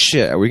was like,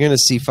 shit, are we going to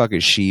see fucking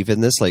Sheev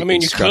in this? Like,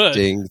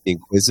 instructing the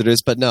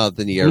Inquisitors? But no,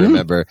 then you gotta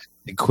remember,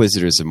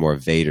 Inquisitors are more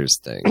Vader's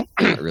thing,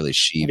 not really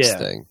Sheev's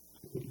thing.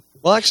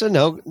 Well, actually,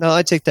 no,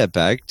 I take that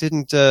back.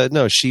 Didn't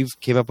Sheev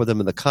came up with him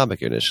in the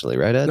comic initially,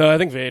 right, Ed? No, I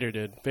think Vader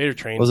did. Vader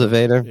trained him. Was it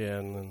Vader? Yeah.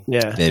 And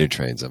then... Vader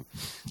trains him.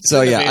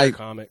 So, yeah.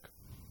 Comic.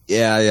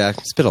 Yeah.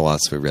 It's been a while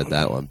since we read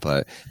that one,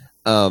 but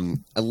I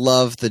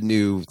love the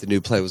new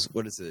play.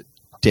 What is it?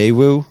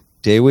 Daewoo?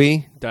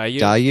 Daewoo?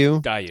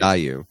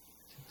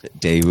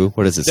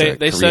 What does it say?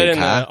 They said in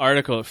the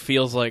article, it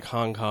feels like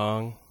Hong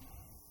Kong.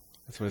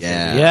 That's what it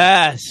said.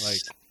 Yes. Like,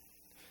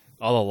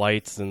 all the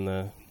lights and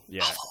the...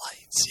 Yeah. All the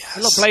lights, yes.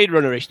 A lot Blade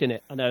Runner-ish, didn't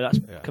it? I know that's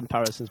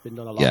comparison's been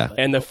done a lot. Yeah. But...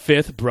 And the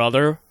fifth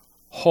brother,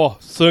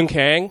 Sun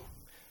Kang.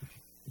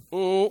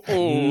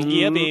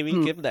 Yeah,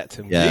 baby, give that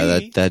to me. Yeah,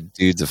 that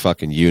dude's a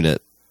fucking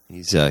unit.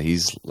 He's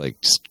like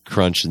just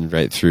crunching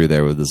right through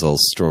there with his old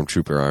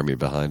stormtrooper army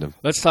behind him.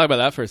 Let's talk about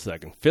that for a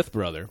second. Fifth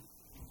brother,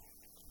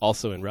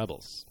 also in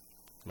Rebels.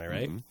 Am I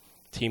right? Mm-hmm.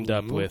 Teamed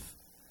up with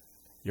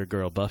your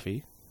girl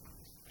Buffy,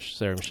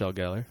 Sarah Michelle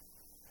Gellar.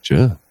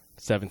 Sure.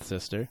 Seventh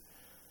sister.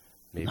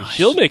 Maybe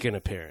she'll make an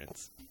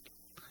appearance.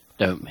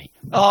 Don't me.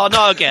 Oh,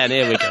 no, again.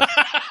 Here we go.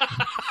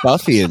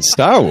 Buffy in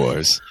Star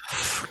Wars.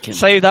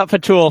 Save that for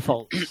true or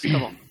false.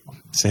 Come on.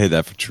 Say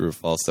that for true or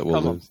false. That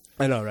will lose.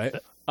 I know, right?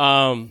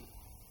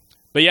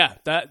 But yeah,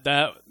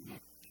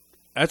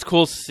 that's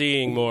cool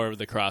seeing more of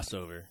the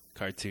crossover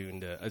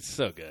cartoon. It's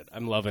so good.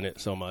 I'm loving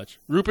it so much.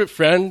 Rupert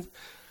Friend,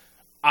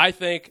 I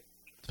think,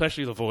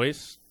 especially the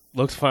voice,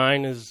 looks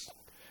fine as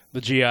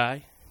the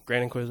GI,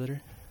 Grand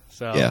Inquisitor.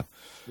 So yeah.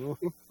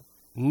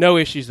 No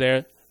issues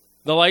there.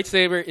 The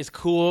lightsaber is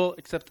cool,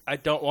 except I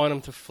don't want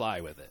him to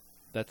fly with it.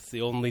 That's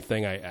the only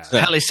thing I ask.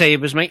 Heli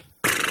sabers, mate.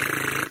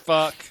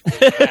 Fuck.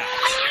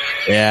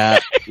 Yeah.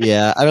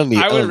 I don't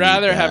need. I would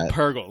rather have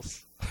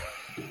Purgles.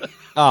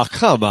 Oh,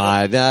 come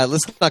on.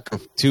 Let's not go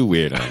too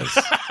weird on this.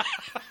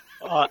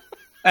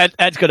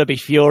 Ed's going to be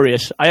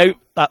furious. I hope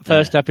that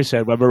first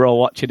episode when we're all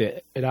watching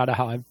it in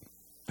Anaheim,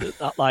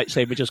 that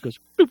lightsaber just goes...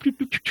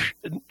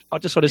 And I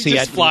just want to see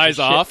Ed flies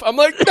off. I'm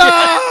like,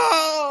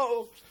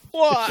 no!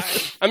 Why?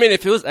 I mean,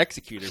 if it was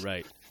executed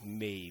right,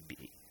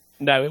 maybe.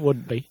 No, it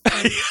wouldn't be.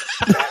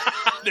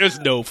 There's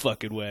no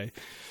fucking way.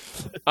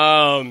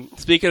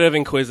 Speaking of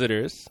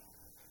Inquisitors,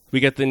 we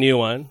get the new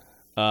one.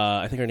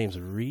 I think her name's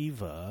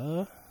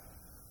Reva.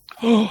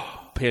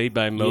 Played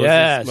by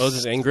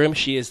Moses Ingram.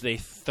 She is the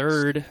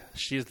third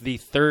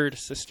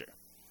sister.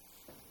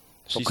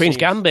 Well, Queen's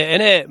Gambit,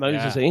 innit?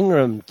 Moses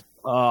Ingram.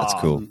 Oh, that's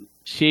cool.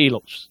 She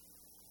looks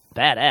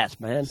badass,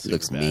 man. She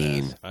looks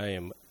mean. I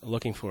am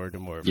looking forward to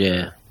more of I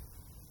her.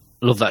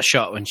 love that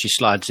shot when she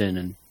slides in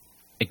and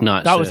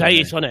ignites. That was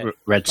ace, wasn't it?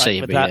 Red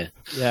saber,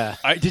 yeah.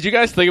 Did you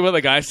guys think about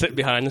the guy sitting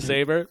behind the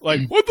saber?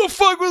 Like, what the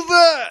fuck was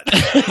that?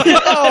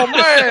 Oh,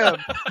 man.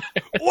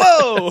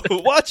 Whoa.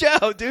 Watch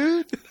out,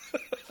 dude.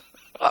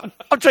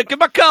 I'm drinking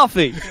my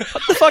coffee.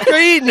 What the fuck are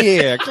you eating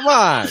here? Come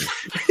on.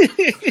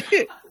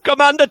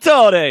 Commander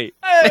Tony.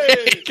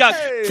 Hey,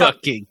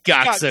 fucking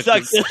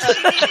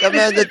cocksuckers.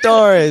 Commander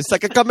Torres,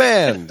 like a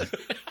command.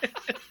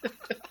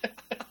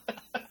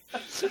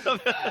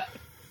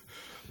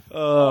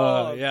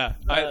 Yeah.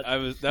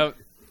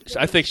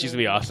 I think she's gonna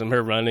be awesome.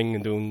 Her running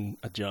and doing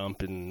a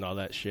jump and all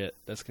that shit.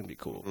 That's gonna be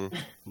cool.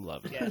 I'm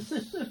loving it.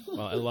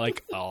 Well, I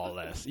like all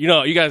this.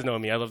 You guys know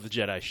me. I love the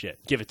Jedi shit.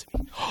 Give it to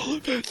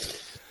me.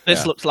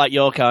 This looks like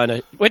your kind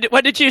of...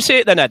 When did you see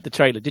it then, Ed, the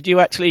trailer? Did you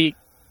actually...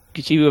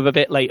 Because you were a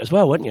bit late as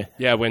well, weren't you?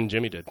 Yeah, when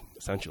Jimmy did,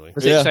 essentially.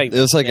 It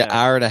was like an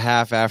hour and a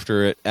half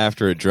after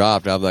it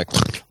dropped. I'm like,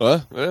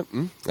 what? I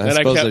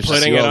suppose I should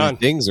see what these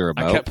things are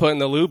about. I kept putting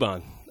the lube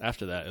on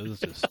after that. It was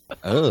just...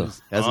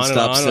 hasn't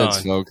stopped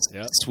since, folks.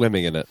 Yep.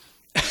 Swimming in it.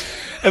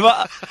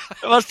 It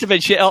must have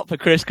been shit up for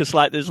Chris, because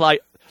there's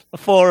the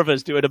four of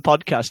us doing a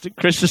podcast, and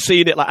Chris has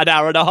seen it like an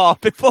hour and a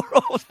half before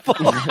I was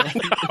born.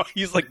 No,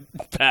 he's like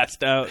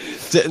passed out.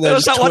 I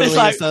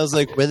was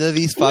like, when are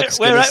these fucks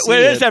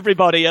where is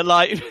everybody? And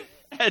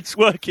Ed's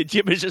working,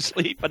 Jimmy's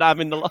asleep, and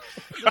I'm in the line.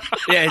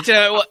 Yeah, do you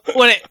know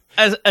what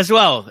as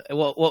well,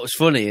 what was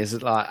funny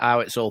is how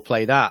it's all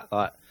played out.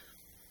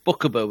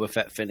 Book of Boba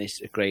Fett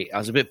finished great. I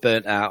was a bit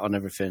burnt out on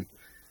everything.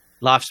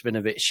 Life's been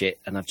a bit shit,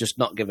 and I've just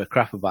not given a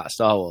crap about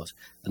Star Wars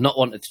and not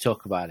wanted to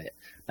talk about it.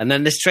 And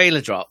then this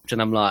trailer dropped,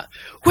 and I'm like,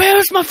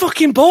 "Where's my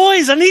fucking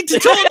boys? I need to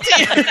talk to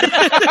you."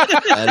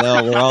 I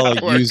know we're all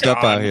like used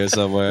up out here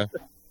somewhere.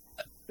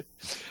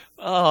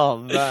 Oh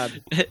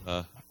man,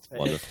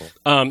 wonderful.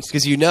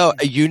 Because you know,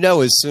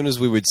 as soon as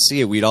we would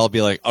see it, we'd all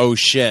be like, "Oh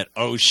shit,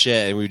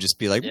 and we'd just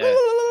be like,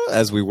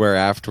 as we were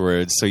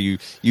afterwards. So you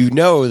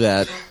know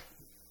that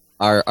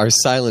our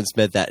silence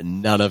meant that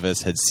none of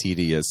us had seen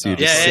it yet. So you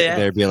just sit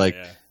there and be like,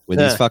 when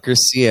these fuckers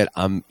see it,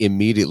 I'm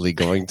immediately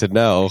going to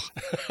know.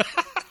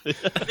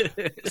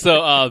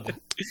 So,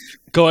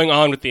 going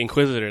on with the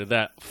Inquisitor,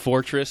 that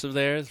fortress of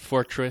theirs,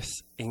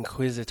 Fortress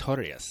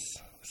Inquisitorius.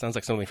 Sounds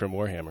like something from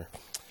Warhammer.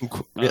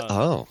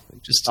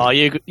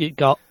 Interesting.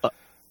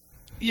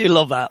 You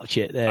love that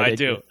shit there. I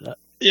do.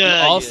 You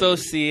also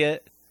see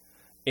it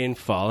in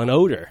Fallen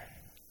Odor.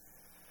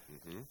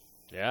 Mm-hmm.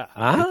 Yeah.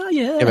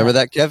 Yeah. Remember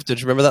that, Kev?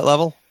 Did you remember that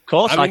level? Of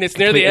course. I mean, it's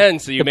near the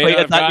end, so you may not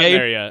have gotten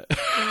there yet.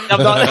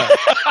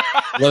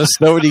 Let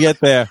us know when you get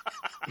there.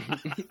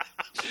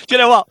 Do you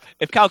know what?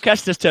 If Cal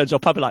Kestis turns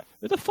up, I'll be like,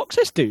 who the fuck's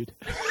this dude?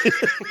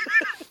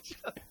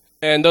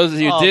 And those of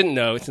you who didn't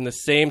know, it's in the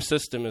same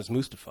system as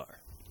Mustafar.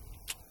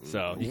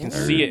 So you can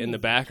see it in the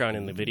background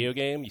in the video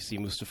game. You see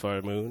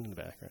Mustafar Moon in the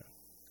background.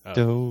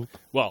 Dope.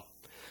 Well,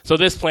 so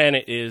this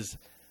planet is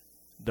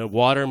the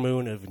water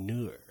moon of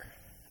Nur.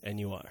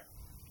 N-U-R.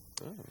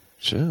 Oh,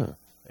 sure.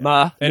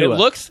 And it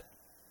looks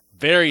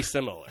very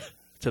similar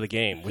to the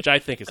game, which I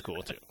think is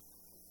cool too.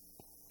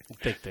 I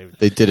think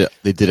they did it.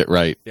 They did it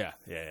right. Yeah.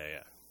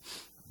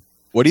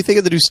 What do you think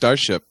of the new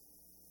Starship?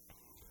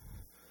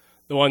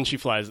 The one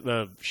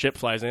the ship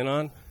flies in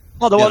on?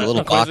 Oh, the one, the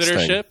little box Inquisitor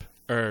thing. ship?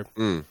 Or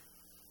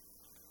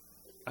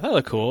I thought it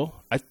looked cool.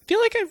 I feel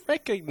like I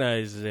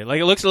recognize it.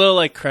 Like it looks a little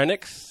like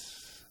Krennic's.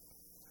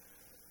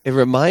 It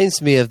reminds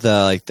me of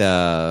the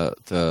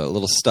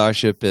little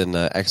starship in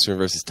X-Men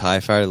versus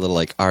TIE Fighter, little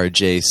like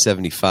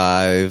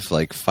RJ-75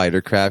 like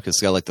fighter craft. It's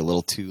got like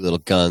the two little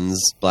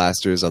guns,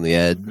 blasters on the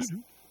ends,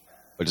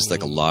 or just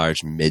like a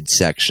large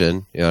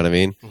midsection. You know what I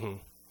mean? Mm-hmm.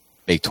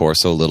 Big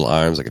torso, little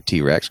arms, like a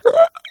T-Rex.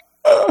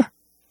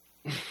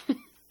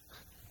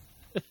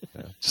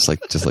 just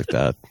like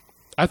that.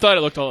 I thought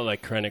it looked a lot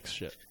like Krennic's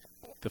ship,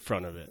 the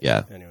front of it.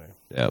 Yeah. Anyway.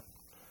 Yep.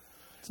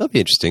 So that'll be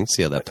interesting.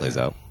 See how that plays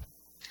out.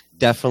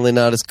 Definitely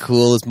not as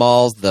cool as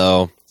Maul's,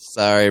 though.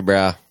 Sorry,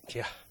 brah.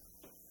 Yeah.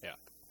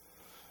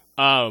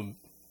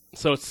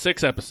 So it's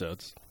 6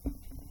 episodes.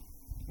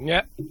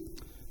 Yeah.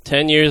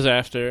 10 years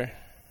after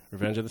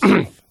Revenge of the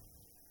Sith.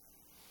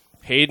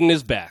 Hayden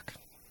is back.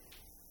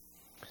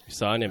 You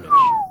saw an image.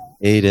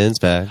 Hayden's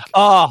back.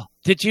 Oh,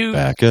 did you?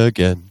 Back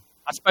again.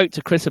 I spoke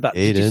to Chris about.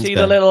 Hayden's did you see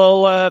back. the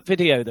little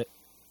video that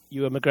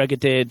Ewan McGregor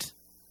did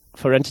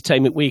for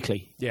Entertainment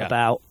Weekly? Yeah.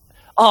 About.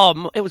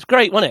 It was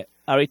great, wasn't it?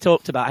 How he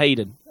talked about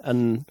Hayden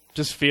and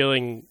just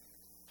feeling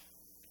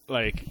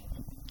like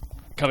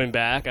coming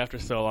back after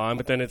so long,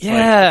 but then it's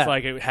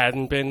like it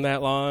hadn't been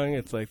that long.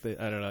 It's like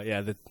I don't know.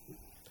 Yeah, the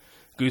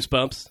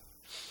goosebumps.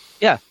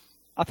 Yeah,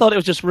 I thought it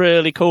was just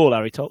really cool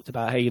how he talked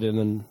about Hayden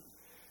and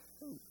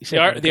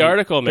the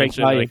article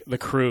mentioned like the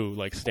crew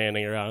like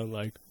standing around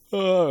like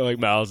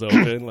mouths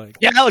open like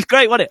yeah, that was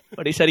great, wasn't it?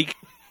 When he said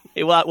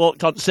he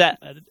walked on set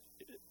and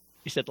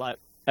he said like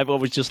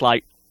everyone was just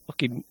like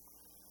fucking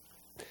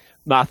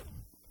mouth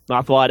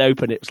wide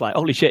open. It was like,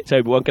 holy shit, it's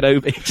Obi-Wan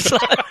Kenobi.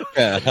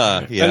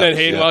 And then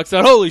Hayden walks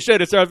out, holy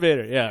shit, it's Darth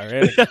Vader.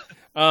 Yeah,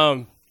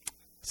 right.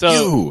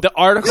 The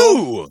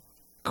article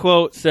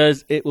quote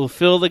says it will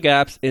fill the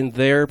gaps in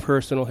their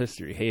personal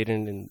history,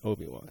 Hayden and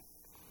Obi-Wan.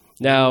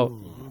 Now,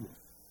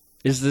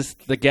 is this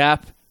the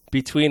gap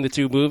between the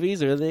two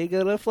movies, or are they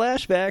going to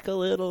flashback a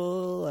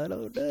little? I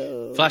don't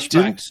know.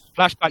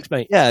 Flashbacks,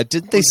 mate. Yeah,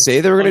 didn't they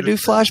say they were going to do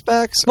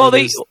flashbacks? Well,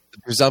 the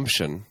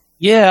presumption.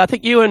 Yeah, I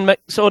think Ewan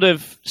sort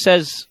of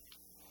says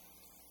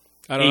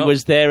he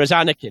was there as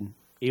Anakin.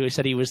 He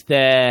said he was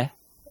there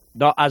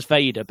not as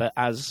Vader, but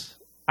as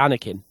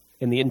Anakin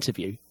in the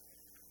interview.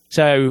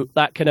 So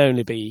that can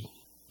only be,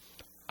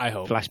 I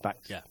hope,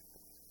 flashbacks. Yeah.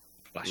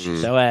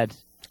 So Ed.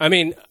 I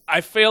mean,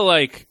 I feel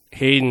like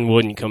Hayden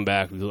wouldn't come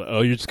back. Like,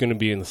 oh, you're just going to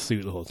be in the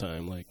suit the whole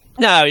time. Like,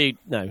 no.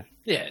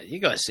 Yeah, you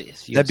got to see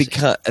it. That'd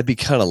be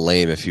kind of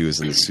lame if he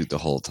was in the suit the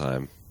whole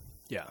time.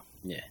 Yeah.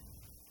 Yeah.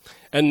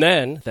 And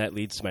then that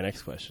leads to my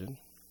next question: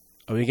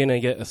 are we going to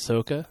get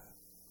Ahsoka?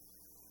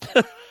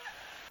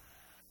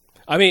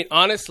 I mean,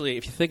 honestly,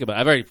 if you think about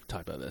it, I've already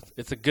talked about this.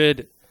 It's a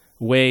good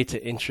way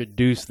to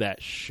introduce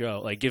that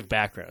show, like give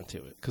background to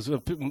it. Because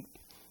people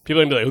are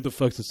going to be like, who the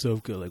fuck's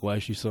Ahsoka? Like, why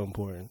is she so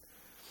important?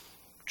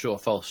 True or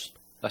false?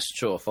 That's a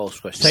true or false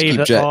question.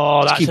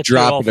 Just keep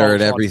dropping her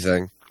and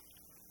everything.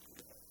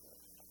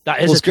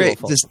 That is great.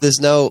 There's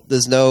no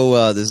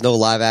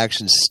live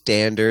action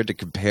standard to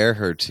compare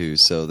her to,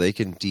 so they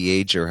can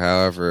de-age her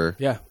however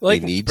they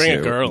need bring to.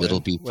 A girl it'll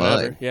in, be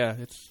whatever. fine. Yeah,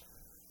 it's.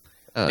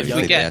 They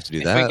have to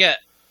do that.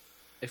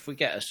 If we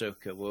get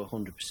Ahsoka, we're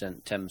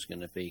 100% Tem's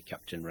going to be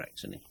Captain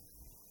Rex, isn't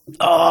he?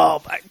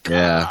 Oh my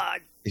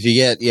god!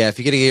 Yeah. If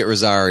you're gonna get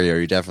Rosario,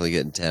 you're definitely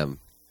getting Tem.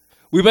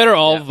 We better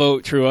all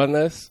vote true on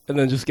this, and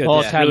then just get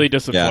All really 10.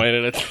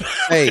 disappointed.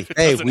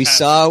 Hey, we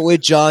saw it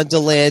with John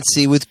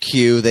Delancey with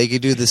Q. They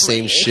could do the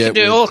same shit.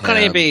 Do with all Tam.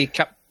 kind of be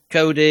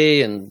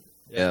Cody and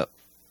Yeah,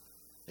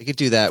 they could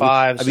do that.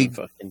 Fives. I mean, and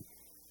fucking,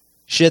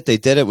 shit, they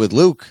did it with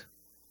Luke,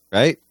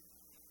 right?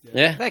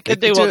 yeah. They can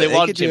do what they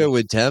want. They could do it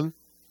with Tim.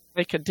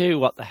 They can do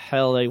what the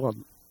hell they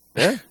want.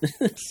 Yeah,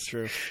 It's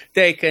true.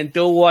 They can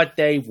do what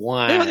they Yeah, they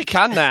want.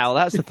 can now.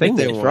 That's the thing.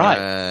 They It's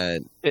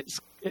right. want.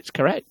 It's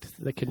correct.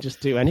 They can just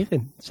do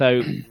anything.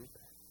 So,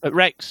 at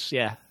Rex,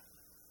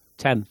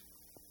 10.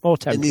 More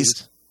 10. And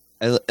these,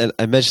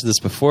 I mentioned this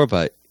before,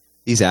 but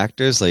these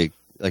actors like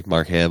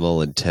Mark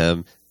Hamill and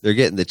Tim, they're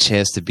getting the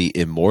chance to be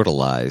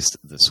immortalized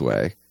this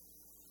way,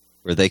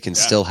 where they can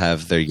still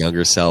have their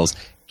younger selves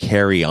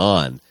carry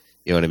on.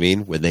 You know what I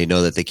mean? When they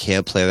know that they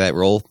can't play that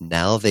role,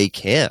 now they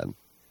can.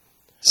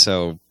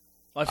 So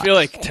I feel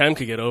like Tim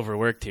could get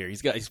overworked here.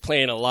 He's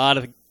playing a lot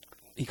of.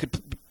 He could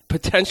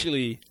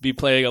potentially be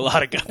playing a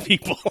lot of good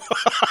people.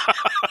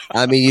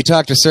 I mean, you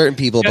talk to certain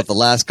people about the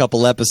last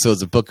couple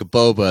episodes of Book of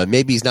Boba, and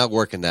maybe he's not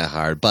working that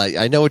hard, but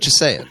I know what you're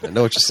saying. I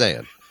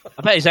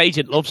bet his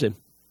agent loves him.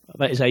 I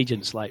bet his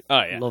agent's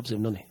loves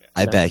him, doesn't he?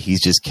 I bet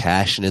he's just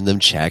cashing in them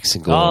checks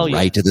and going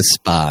right to the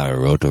spa or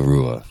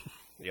Rotorua.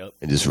 Yep.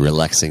 And just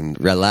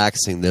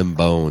relaxing them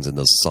bones in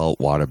those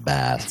saltwater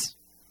baths.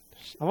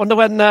 I wonder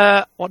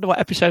what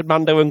episode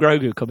Mando and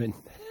Grogu come in.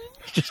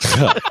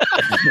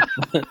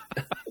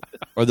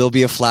 Or there'll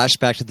be a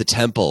flashback to the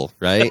temple,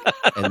 right?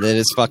 And then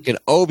it's fucking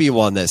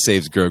Obi-Wan that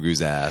saves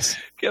Grogu's ass.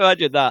 Can you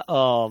imagine that?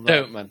 Oh,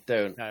 man.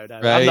 Don't. No.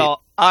 Right?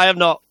 I am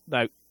not.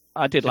 No.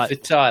 I did If they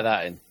tie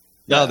that in.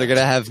 No, they're going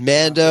to have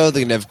Mando,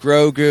 they're going to have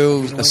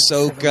Grogu,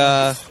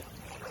 Ahsoka.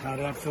 Now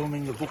that I'm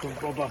filming the Book of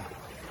Boba,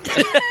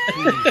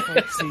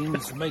 fight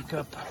scenes,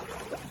 makeup,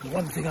 the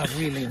one thing I've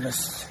really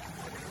missed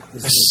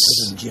is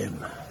Sid and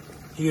Jim.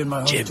 Here in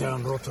my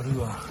hometown,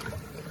 Rotorua.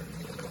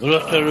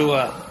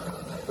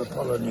 The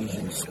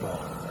Polynesian spa.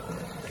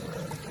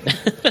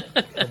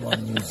 Come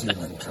on, New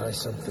Zealand, try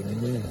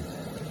something new.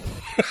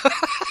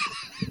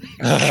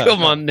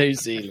 Come on, New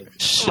Zealand.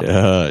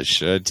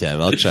 Sure,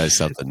 Tim. I'll try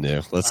something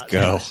new. Let's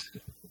go.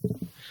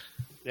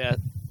 Yeah.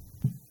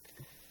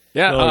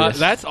 Yeah,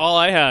 that's all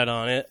I had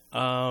on it.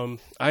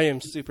 I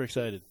am super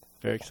excited.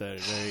 Very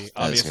excited. Very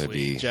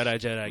obviously.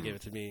 Jedi, give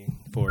it to me.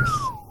 Force.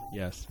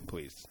 Yes,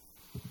 please.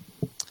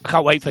 I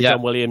can't wait for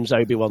John Williams'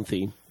 Obi-Wan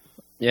theme.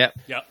 Yep.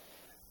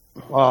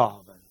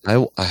 Oh,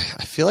 I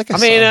feel like I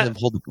saw him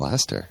hold the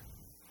blaster.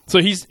 So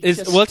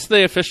what's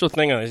the official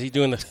thing on it? Is he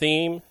doing the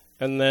theme?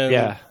 And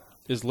then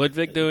is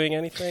Ludwig doing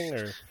anything?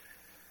 Or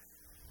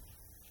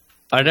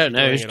I don't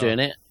know who's doing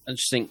it. I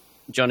just think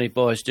Johnny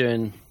Boy's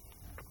doing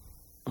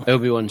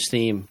Obi-Wan's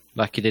theme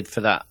like he did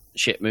for that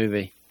shit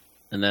movie.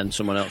 And then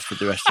someone else did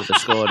the rest of the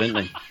score, didn't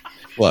they?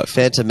 What,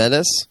 Phantom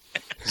Menace?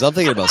 Because I'm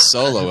thinking about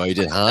Solo, where he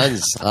did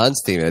Han's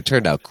theme, and it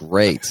turned out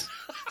great.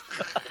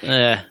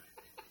 Yeah.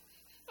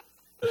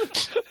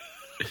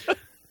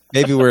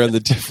 Maybe we're on a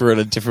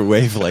different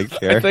wavelength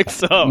here. I think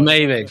so.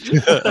 Maybe.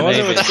 I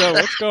wonder what's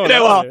going you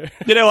know on what?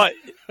 You know what?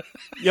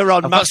 You're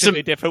on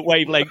massively different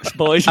wavelengths,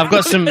 boys. I've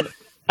got some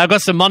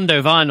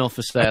Mondo vinyl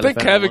for sale. I think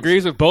Kev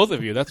agrees with both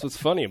of you. That's what's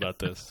funny about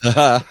this.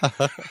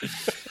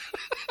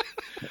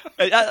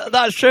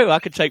 That's true. I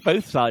could take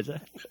both sides.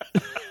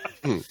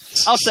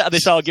 I'll settle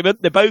this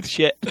argument. They're both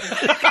shit.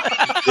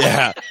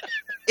 Yeah.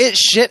 It's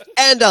shit,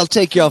 and I'll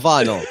take your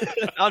vinyl.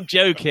 I'm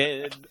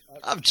joking.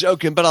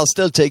 But I'll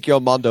still take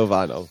your Mondo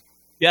vinyl.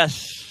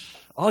 Yes.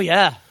 Oh,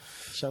 yeah.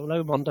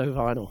 Solo Mondo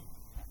vinyl.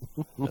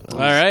 All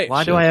right.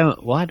 Why do I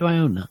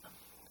own that?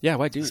 Yeah,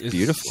 why do it's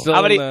beautiful?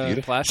 Still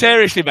beautiful.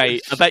 Seriously,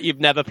 mate, I bet you've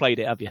never played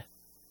it, have you?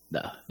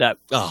 No.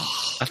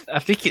 Oh. I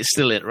think it's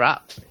still at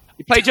wrapped.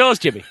 You played yours,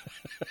 Jimmy?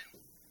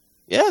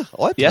 Yeah,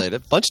 I played it a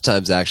bunch of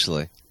times,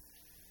 actually.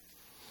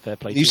 Fair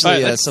play.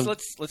 Usually,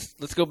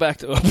 let's go back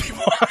to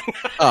Obi-Wan.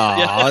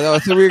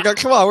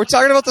 Come on, we're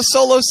talking about the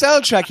Solo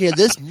soundtrack here.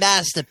 This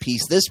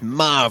masterpiece, this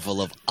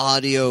marvel of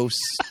audio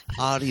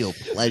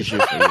pleasure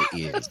for your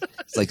ears.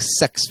 It's like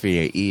sex for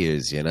your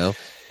ears, you know?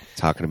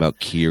 Talking about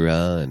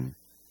Kira and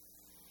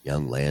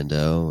young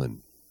Lando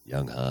and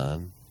young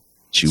Han.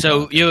 Chewbacca.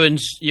 So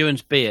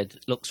Ewan's beard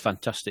looks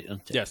fantastic,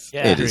 doesn't it? Yes,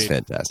 it is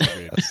fantastic.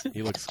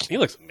 He looks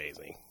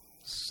amazing.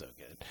 So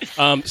good.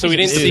 So we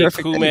didn't see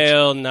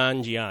Kumail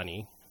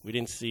Nanjiani. We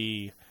didn't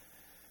see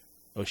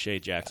O'Shea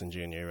Jackson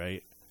Jr.,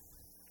 right?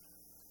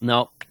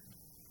 No.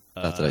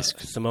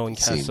 Simone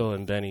Kessel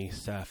and Benny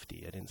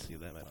Safdie. I didn't see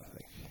them, I don't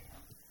think.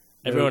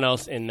 Everyone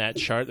else in that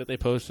chart that they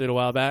posted a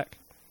while back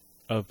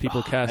of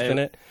people cast in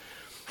it.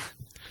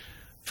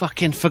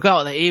 Fucking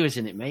forgot that he was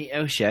in it, mate.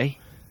 O'Shea.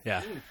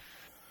 Yeah.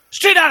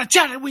 Straight out of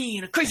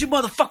Tatooine, a crazy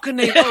motherfucker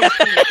named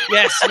O'Shea.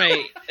 Yes,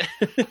 mate.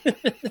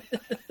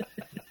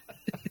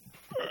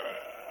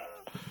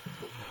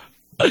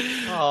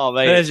 Oh,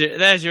 mate.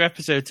 There's your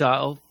episode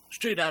title.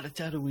 Straight out of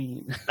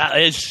Tatooine.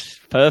 That is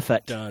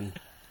perfect. Done.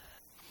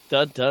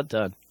 Done.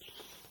 All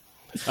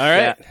right.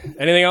 Yeah.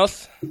 Anything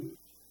else?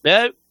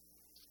 No.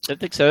 Don't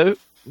think so.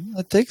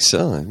 I think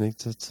so. I think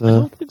that's. I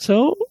don't think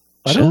so.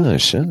 Sure.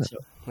 That's a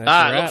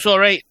wrap. looks all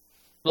right.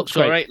 Looks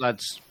all great. right,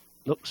 lads.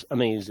 Looks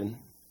amazing.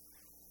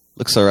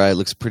 Looks all right.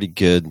 Looks pretty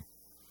good.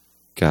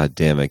 God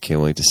damn, I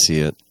can't wait to see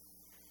it.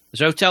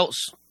 There's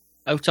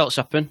hotels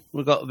happen.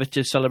 We got a bit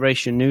of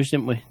celebration news,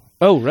 didn't we?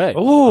 Oh, right.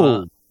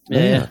 Oh,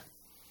 Yeah.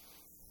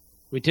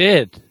 we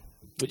did,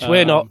 which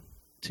we're not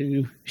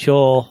too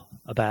sure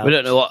about. We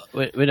don't know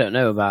we don't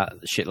know about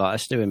shit like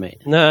this, do we,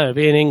 mate? No,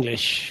 being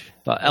English.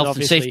 Like health and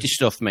obviously- safety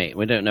stuff, mate.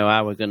 We don't know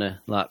how we're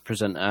gonna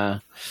present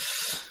our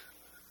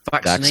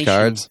vaccination. Vax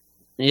cards.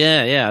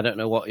 Yeah. I don't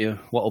know what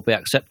will be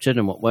accepted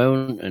and what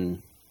won't,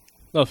 and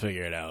They'll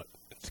figure it out.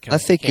 I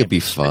think you'll be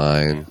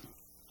fine.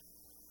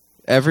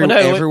 Well, no,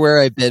 Everywhere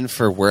I've been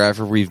for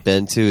wherever we've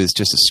been to is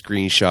just a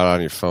screenshot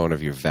on your phone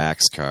of your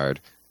Vax card.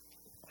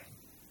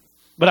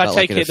 But I Not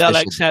take like an it they'll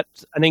official-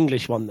 accept an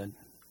English one then.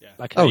 Yeah.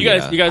 Like Oh, you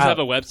guys yeah. have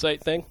a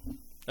website thing?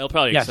 They'll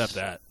probably Yes. accept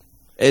that.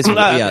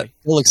 Yeah,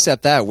 they'll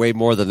accept that way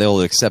more than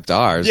they'll accept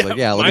ours. Yeah, Let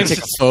me mine's take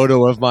a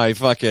photo of my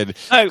fucking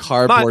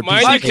cardboard. Mine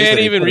piece of you paper can't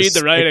they even put a read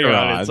the writing sticker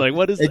on it. It's like,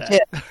 what is It that?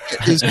 can't-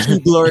 It was too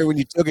blurry when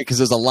you took it because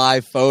it was a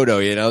live photo,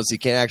 so you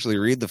can't actually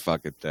read the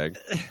fucking thing.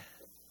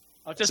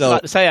 I was just So-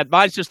 about to say,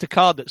 mine's just a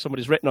card that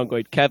somebody's written on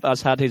going, Kev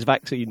has had his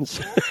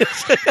vaccines.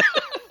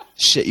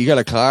 Shit, you got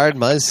a card?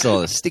 Mine's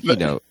still a sticky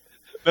note.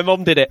 My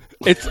mum did it.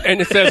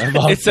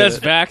 It says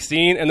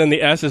vaccine, and then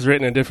the S is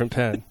written in a different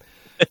pen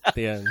at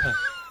the end.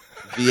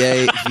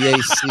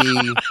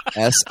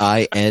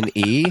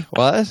 VACSINE.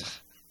 What?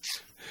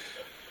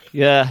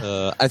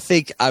 Yeah. I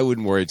think I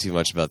wouldn't worry too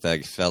much about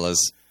that, fellas.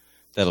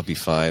 That'll be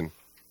fine.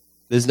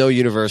 There's no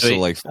universal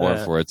Sweet. form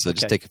for it, so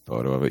just okay. take a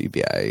photo of it. You'd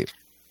be all right.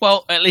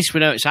 well, at least we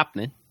know it's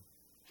happening.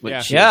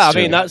 Which Yeah, I is,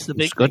 mean, that's the it's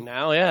big good. thing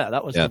now. Yeah,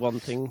 that was Yeah. the one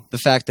thing. The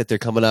fact that they're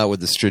coming out with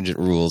the stringent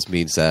rules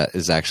means that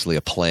is actually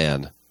a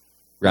plan,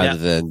 rather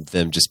than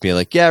them just being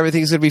like, "Yeah,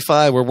 everything's gonna be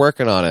fine. We're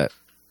working on it."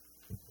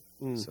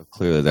 So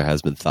clearly, there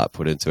has been thought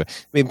put into it.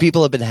 I mean,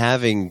 people have been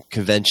having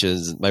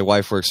conventions. My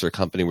wife works for a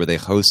company where they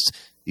host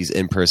these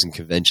in-person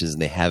conventions,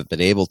 and they haven't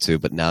been able to,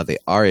 but now they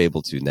are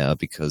able to now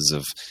because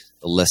of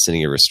the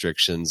lessening of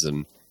restrictions.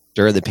 And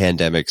during the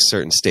pandemic,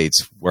 certain states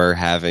were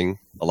having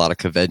a lot of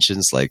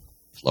conventions, like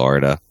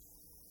Florida,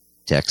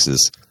 Texas.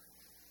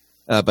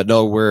 But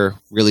no, we're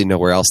really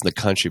nowhere else in the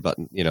country. But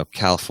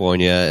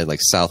California and like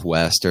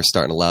Southwest are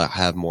starting to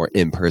have more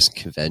in-person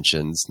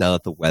conventions now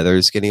that the weather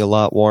is getting a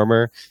lot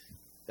warmer.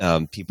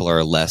 People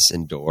are less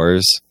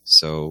indoors,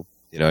 so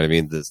you know what I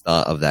mean. There's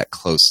not of that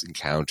close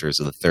encounters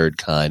of the third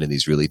kind in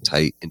these really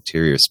tight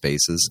interior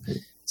spaces.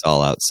 It's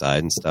all outside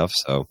and stuff.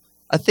 So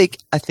I think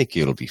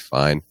it'll be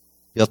fine.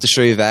 You'll have to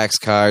show your Vax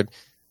card.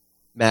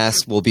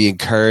 Masks will be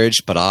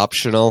encouraged but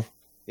optional.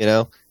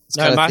 It's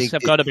No, masks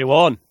have got to be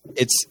worn.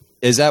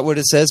 Is that what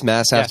it says?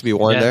 Masks have to be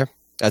worn there?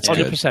 That's 100%.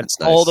 good. That's nice.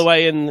 All the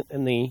way in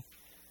the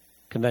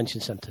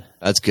convention center.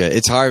 That's good.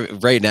 It's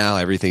hard right now.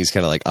 Everything's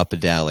kind of like up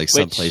and down. Like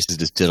some Which- places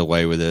just did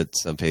away with it.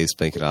 Some places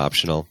make it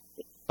optional.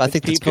 But I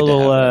think that's People good to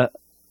will, have.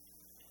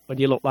 when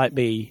you look like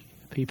me,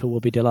 people will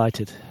be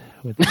delighted.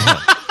 With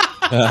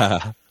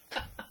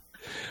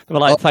They were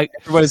like, thank-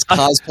 Everybody's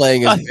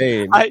cosplaying as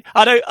Bane. I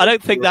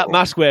don't think that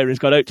mask wearing's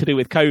got out to do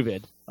with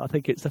COVID. I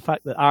think it's the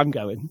fact that I'm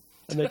going.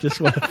 And they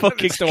just want to They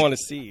fucking just don't want to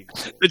see.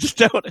 They just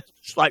don't want to.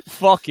 It's like,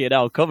 fuck it,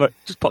 I'll cover it.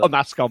 Just put a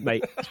mask on,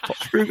 mate.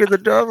 Speak of the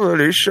devil,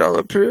 he shall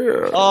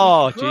appear.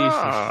 Oh,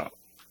 Jesus.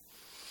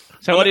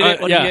 So what did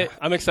you get?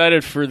 I'm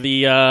excited for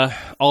the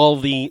all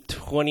the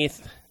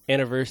 20th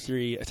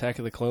anniversary Attack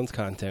of the Clones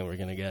content we're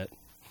gonna get.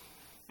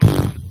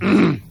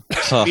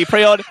 Have you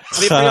pre-ordered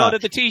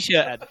the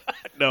T-shirt, Ed?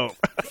 No.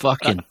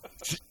 Fucking.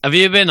 Have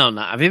you been on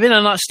that? Have you been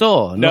on that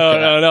store?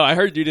 No. I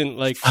heard you didn't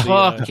like the,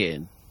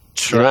 Fucking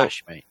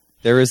trash, mate.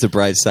 There is a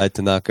bright side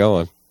to not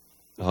going.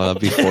 I'll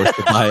be forced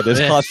to buy it. It's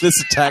Yeah. on this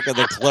Attack of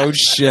the Clone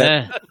shit.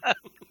 Yeah.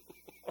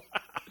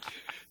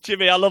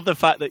 Jimmy, I love the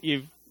fact that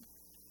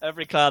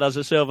every card has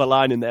a silver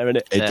line in there,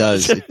 innit? It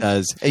does. It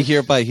does. Hey,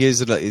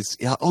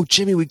 oh,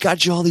 Jimmy, we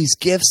got you all these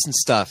gifts and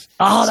stuff.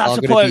 Oh, It's that's all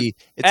the gonna point. be.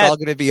 It's all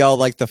going to be all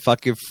like the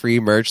fucking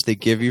free merch they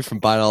give you from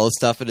buying all this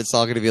stuff, and it's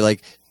all going to be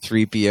like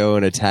 3PO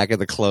and Attack of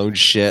the Clone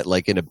shit,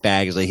 like in a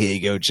bag. It's like, here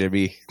you go,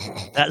 Jimmy.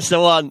 That's the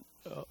one.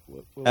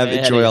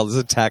 Enjoy all this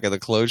Attack of the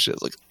Clone shit.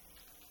 Like,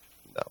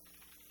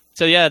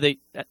 So yeah, the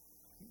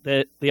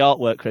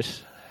artwork,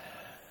 Chris.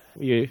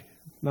 Were you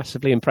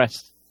massively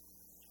impressed?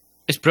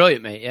 It's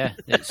brilliant, mate. Yeah,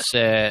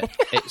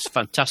 it's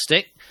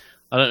fantastic.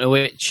 I don't know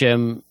which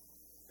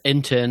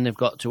intern they've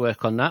got to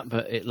work on that,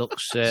 but it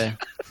looks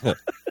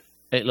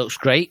it looks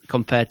great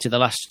compared to the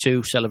last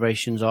two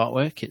celebrations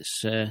artwork.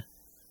 It's a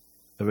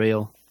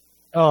real.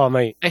 Oh,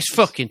 mate, it's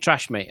fucking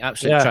trash, mate.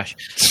 Absolute Yeah. trash.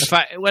 In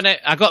fact, when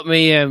I got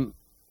my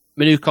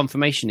new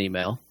confirmation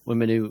email with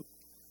my new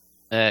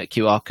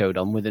QR code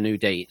on with the new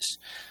dates,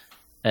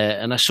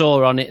 and I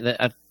saw on it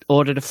that I'd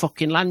ordered a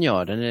fucking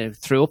lanyard, and it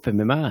threw up in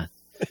my mouth.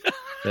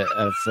 But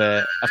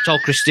I've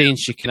told Christine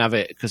she can have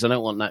it because I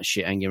don't want that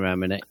shit hanging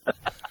around my neck.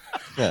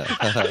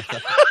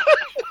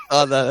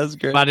 oh, that's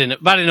great. Bad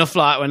enough,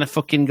 like when I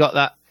fucking got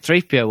that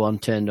 3PO one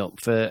turned up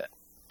for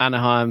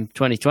Anaheim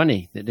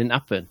 2020. That didn't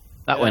happen.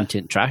 That went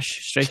in trash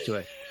straight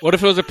away. What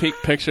if it was a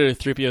picture of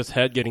 3PO's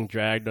head getting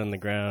dragged on the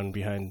ground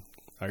behind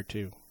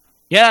R2?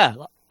 Yeah,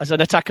 as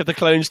an Attack of the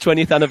Clones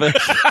 20th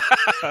anniversary.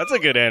 That's a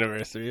good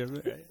anniversary.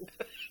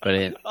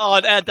 Brilliant. Oh,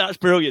 Ed, that's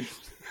brilliant.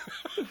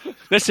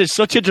 This is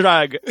such a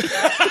drag.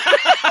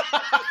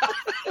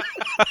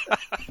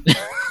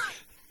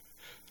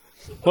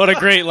 What a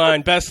great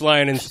line. Best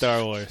line in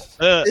Star Wars.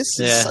 This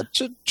is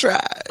such a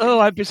drag. Oh,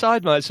 I'm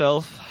beside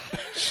myself.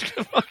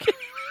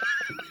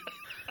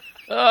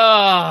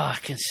 I'm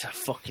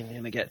fucking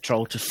going to get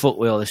trolled to foot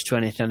with all this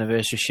 20th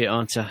anniversary shit,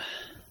 aren't I?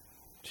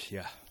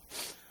 Yeah.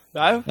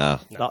 No,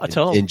 not at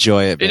all.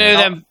 Enjoy it,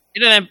 man.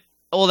 You know them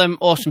all them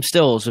awesome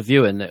stills of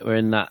viewing that were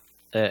in that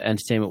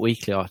Entertainment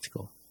Weekly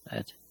article,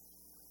 Ed?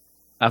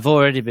 I've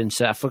already been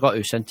sent. I forgot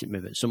who sent it me,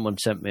 but someone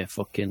sent me a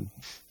fucking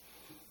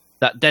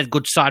that dead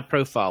good side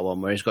profile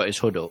one where he's got his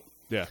hood up.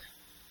 Yeah.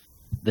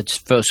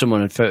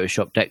 Someone had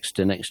photoshopped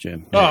Dexter next to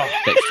him. Oh,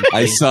 Dexter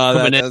I saw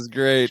that. That was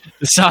great.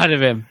 The side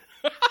of him.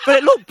 But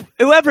it looked,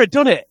 whoever had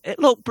done it, it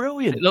looked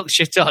brilliant. It looked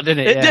shit on,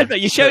 didn't it? It did,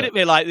 but you showed it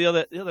me like the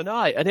other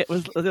night, and it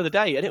was the other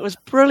day, and it was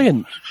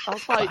brilliant. I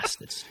was like,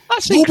 bastards.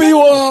 That's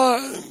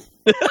Obi-Wan!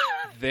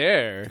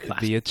 There could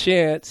be a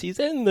chance he's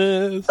in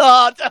this.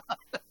 Oh,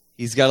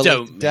 He's got to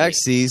look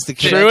Dex. He's the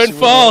True and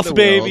false,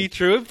 baby.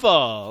 True and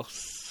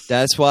false.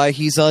 That's why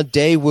he's on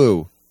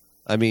Daewoo.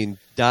 I mean,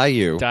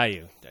 Dayu.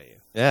 Dayu.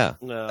 Yeah.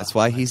 No. That's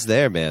why he's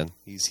there, man.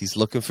 He's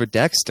looking for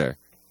Dexter.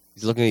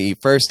 He's looking to eat.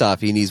 First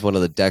off, he needs one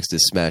of the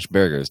Dexter's smash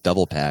burgers,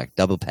 double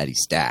patty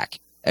stack,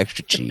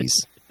 extra cheese.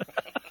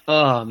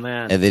 Oh,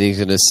 man. And then he's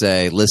going to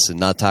say, listen,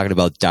 not talking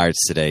about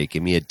darts today.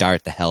 Give me a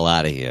dart the hell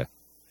out of here.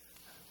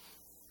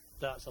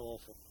 That's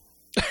awful.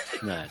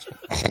 No.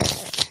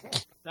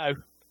 No.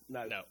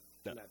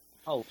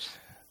 Holtz.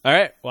 All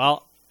right.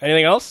 Well,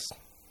 anything else?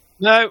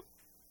 No.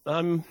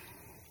 I'm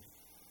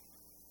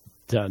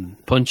done.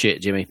 Punch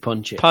it, Jimmy.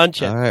 Punch it.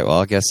 Punch it. All right. Well,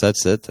 I guess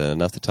that's it.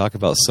 Enough to talk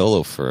about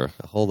Solo for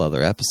a whole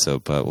other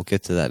episode, but we'll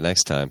get to that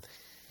next time.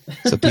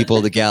 So, people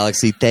of the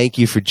galaxy, thank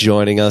you for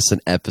joining us in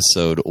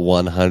episode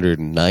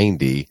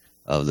 190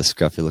 of the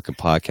Scruffy Looking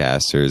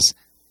Podcasters.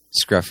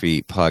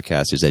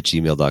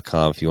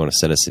 Scruffypodcasters@gmail.com if you want to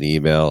send us an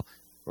email.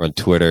 We're on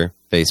Twitter,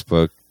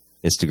 Facebook,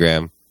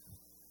 Instagram.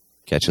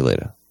 Catch you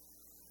later.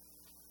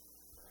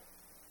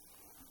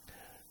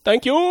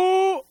 Thank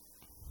you.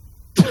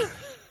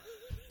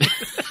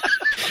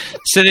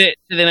 See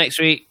you next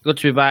week. Good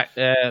to be back.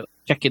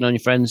 Check in on your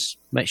friends.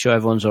 Make sure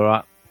everyone's all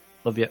right.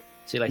 Love you.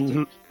 See you later.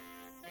 Mm-hmm.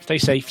 Stay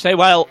safe. Stay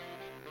well.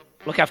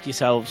 Look after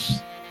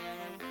yourselves.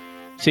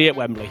 See you at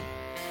Wembley.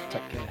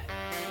 Take care.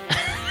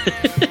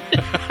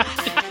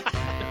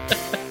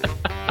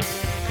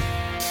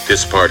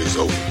 This party's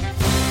over.